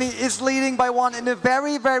 Germany is leading by 1 in a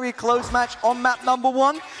very, very close match on map number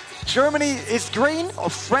 1. Germany is green, a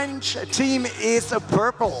French team is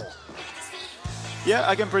purple. Yeah,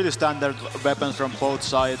 again, pretty standard weapons from both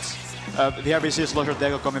sides. Here we see Slosher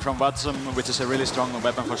Dego coming from Watson, which is a really strong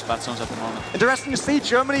weapon for Splat Zones at the moment. Interesting to see,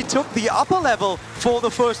 Germany took the upper level for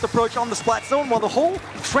the first approach on the Splat Zone, while the whole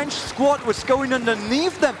French squad was going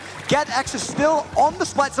underneath them. Get access still on the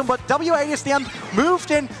Splat Zone, but W80SDM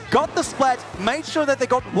moved in, got the Splat, made sure that they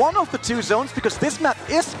got one of the 2 zones, because this map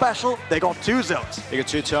is special, they got 2 zones. They got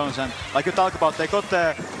 2 zones, and like you talk about, they got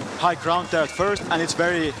the high ground there at first, and it's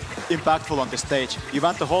very impactful on the stage. You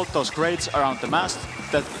want to hold those crates around the mast,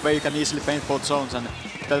 that way you can easily paint both zones, and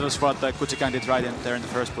that was what Kuchigang did right in there in the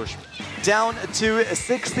first push. Down to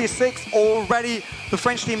 66 already. The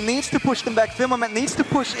French team needs to push them back. Firmament needs to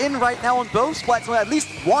push in right now on both splats, at least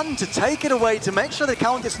one to take it away, to make sure the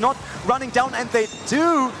count is not running down, and they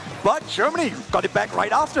do. But Germany got it back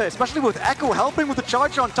right after, especially with Echo helping with the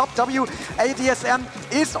charge on top.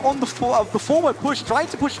 W80SM is on the forward push, trying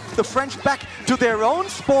to push the French back to their own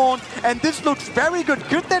spawn, and this looks very good.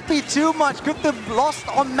 Could that be too much? Could the loss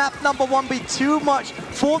on map number 1 be too much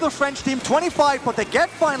for the French team? 25, but they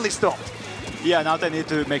get finally stopped. Yeah, now they need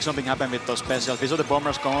to make something happen with those specials. We saw the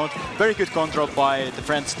bombers come out. Very good control by the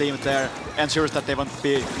French team there, ensures that they won't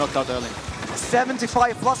be knocked out early.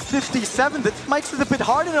 75 plus 57, that makes it a bit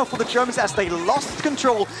hard enough for the Germans as they lost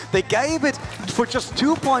control. They gave it for just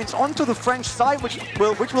 2 points onto the French side, which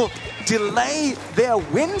will delay their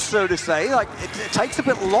win, so to say. Like, it takes a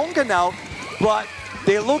bit longer now, but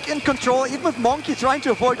they look in control, even with Monkey trying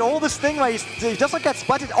to avoid all the Stingray. He doesn't get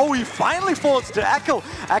splatted. Oh, he finally falls to Echo.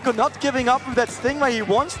 Echo not giving up with that Stingray. He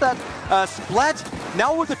wants that splat.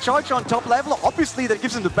 Now with the charge on top level, obviously that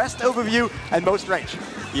gives him the best overview and most range.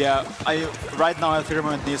 Yeah, right now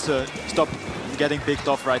Firmament needs to stop getting picked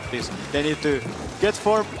off right this. They need to get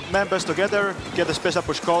 4 members together, get a special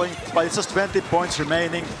push going, but it's just 20 points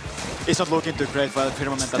remaining. It's not looking too great for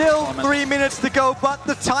Firmament at the moment. Still 3 minutes to go, but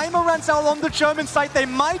the timer runs out on the German side. They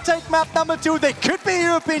might take map number 2. They could be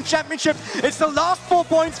European Championship. It's the last 4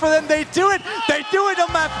 points for them. They do it. They do it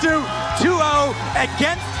on map 2. 2-0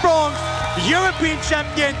 against France. European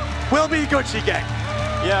champion will be Kuchigang.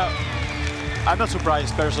 Yeah, I'm not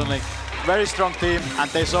surprised personally. Very strong team, and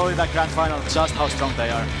they saw in that grand final just how strong they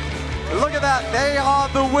are. Look at that, they are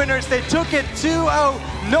the winners. They took it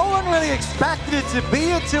 2-0. No one really expected it to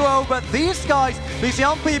be a 2-0, but these guys, these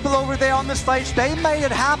young people over there on the stage, they made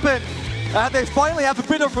it happen. They finally have a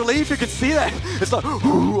bit of relief, you can see that. It's like,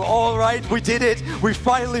 ooh, all right, we did it. We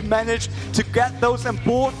finally managed to get those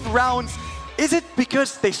important rounds. Is it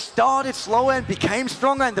because they started slower and became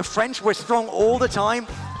stronger and the French were strong all the time?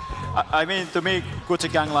 I mean, to me,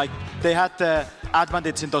 Kuchigang, like, they had the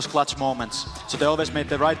advantage in those clutch moments. So they always made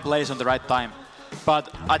the right plays on the right time.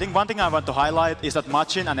 But I think one thing I want to highlight is that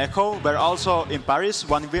Machin and Echo were also in Paris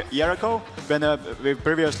 1 year ago, when we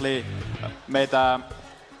previously made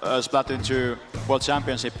Splatoon 2 World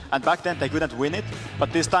Championship, and back then they couldn't win it,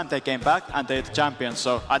 but this time they came back and they're the champions.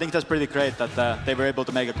 So I think that's pretty great that they were able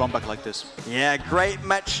to make a comeback like this. Yeah, great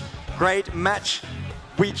match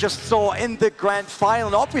we just saw in the grand final.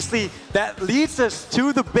 And obviously, that leads us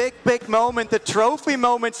to the big moment, the trophy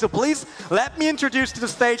moment. So please let me introduce to the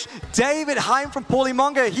stage David Heim from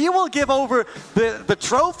Polymonga. He will give over the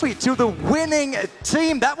trophy to the winning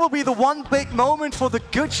team. That will be the one big moment for the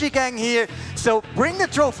Gucci gang here. So bring the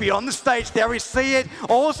trophy on the stage. There we see it.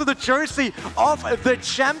 Also the jersey of the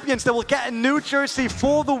champions. They will get a new jersey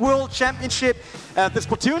for the World Championship. The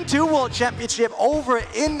Splatoon 2 World Championship over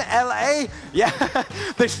in LA. Yeah,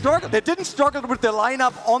 they didn't struggle with their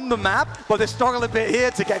lineup on the map, but they struggled a bit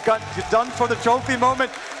here to get done for the trophy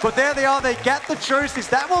moment. But there they are, they get the jerseys.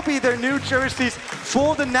 That will be their new jerseys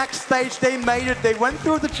for the next stage. They made it. They went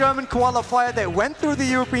through the German qualifier, they went through the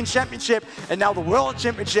European Championship, and now the World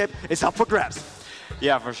Championship is up for grabs.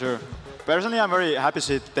 Yeah, for sure. Personally, I'm very happy to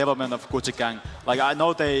see the development of Gucci gang. Like, I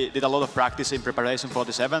know they did a lot of practice in preparation for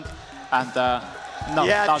this event, and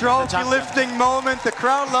trophy lifting moment. The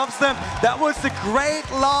crowd loves them. That was the great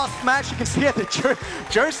last match. You can see it, the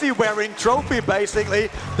jersey wearing trophy,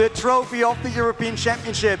 basically. The trophy of the European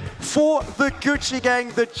Championship for the Gucci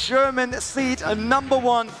gang, the German seed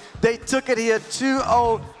 #1. They took it here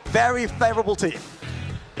 2-0. Very favorable team.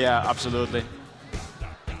 Yeah, absolutely.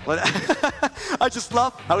 I just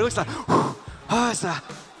love how it looks like, it's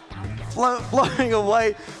blowing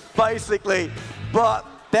away, basically. But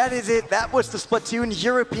that is it. That was the Splatoon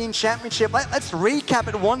European Championship. Let's recap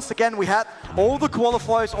it once again. We had all the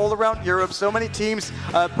qualifiers all around Europe. So many teams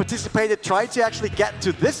participated, tried to actually get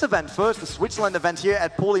to this event first, the Switzerland event here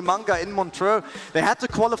at Polymonga in Montreux. They had to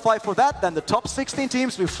qualify for that. Then the top 16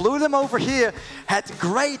 teams, we flew them over here, had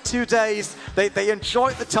great 2 days. They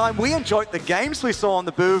enjoyed the time. We enjoyed the games we saw on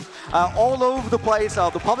the booth all over the place.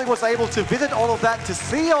 The public was able to visit all of that, to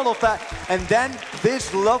see all of that. And then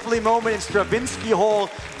this lovely moment in Stravinsky Hall,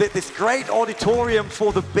 this great auditorium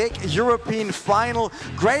for the big European final.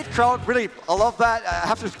 Great crowd, really, I love that. I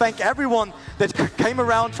have to thank everyone that came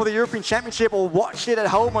around for the European Championship or watched it at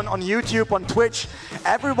home on YouTube, on Twitch.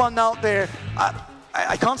 Everyone out there,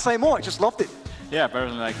 I can't say more, I just loved it. Yeah,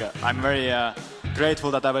 personally, I'm very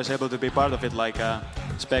grateful that I was able to be part of it,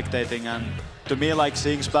 spectating. And to me,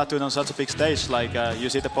 seeing Splatoon on such a big stage, you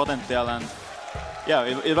see the potential, and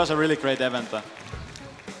yeah, it was a really great event.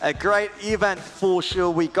 A great event for sure.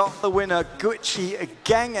 We got the winner, Gucci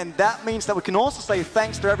gang, and that means that we can also say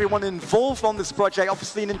thanks to everyone involved on this project.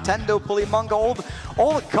 Obviously, Nintendo, Polymonga,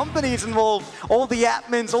 all the companies involved, all the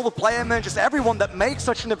admins, all the player managers, everyone that makes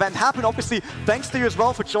such an event happen. Obviously, thanks to you as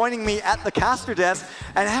well for joining me at the caster desk.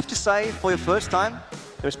 And I have to say, for your first time,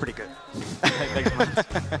 it was pretty good. Thanks, man.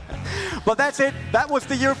 But that's it. That was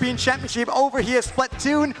the European Championship over here.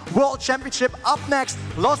 Splatoon World Championship up next.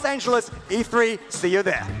 Los Angeles E3. See you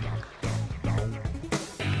there.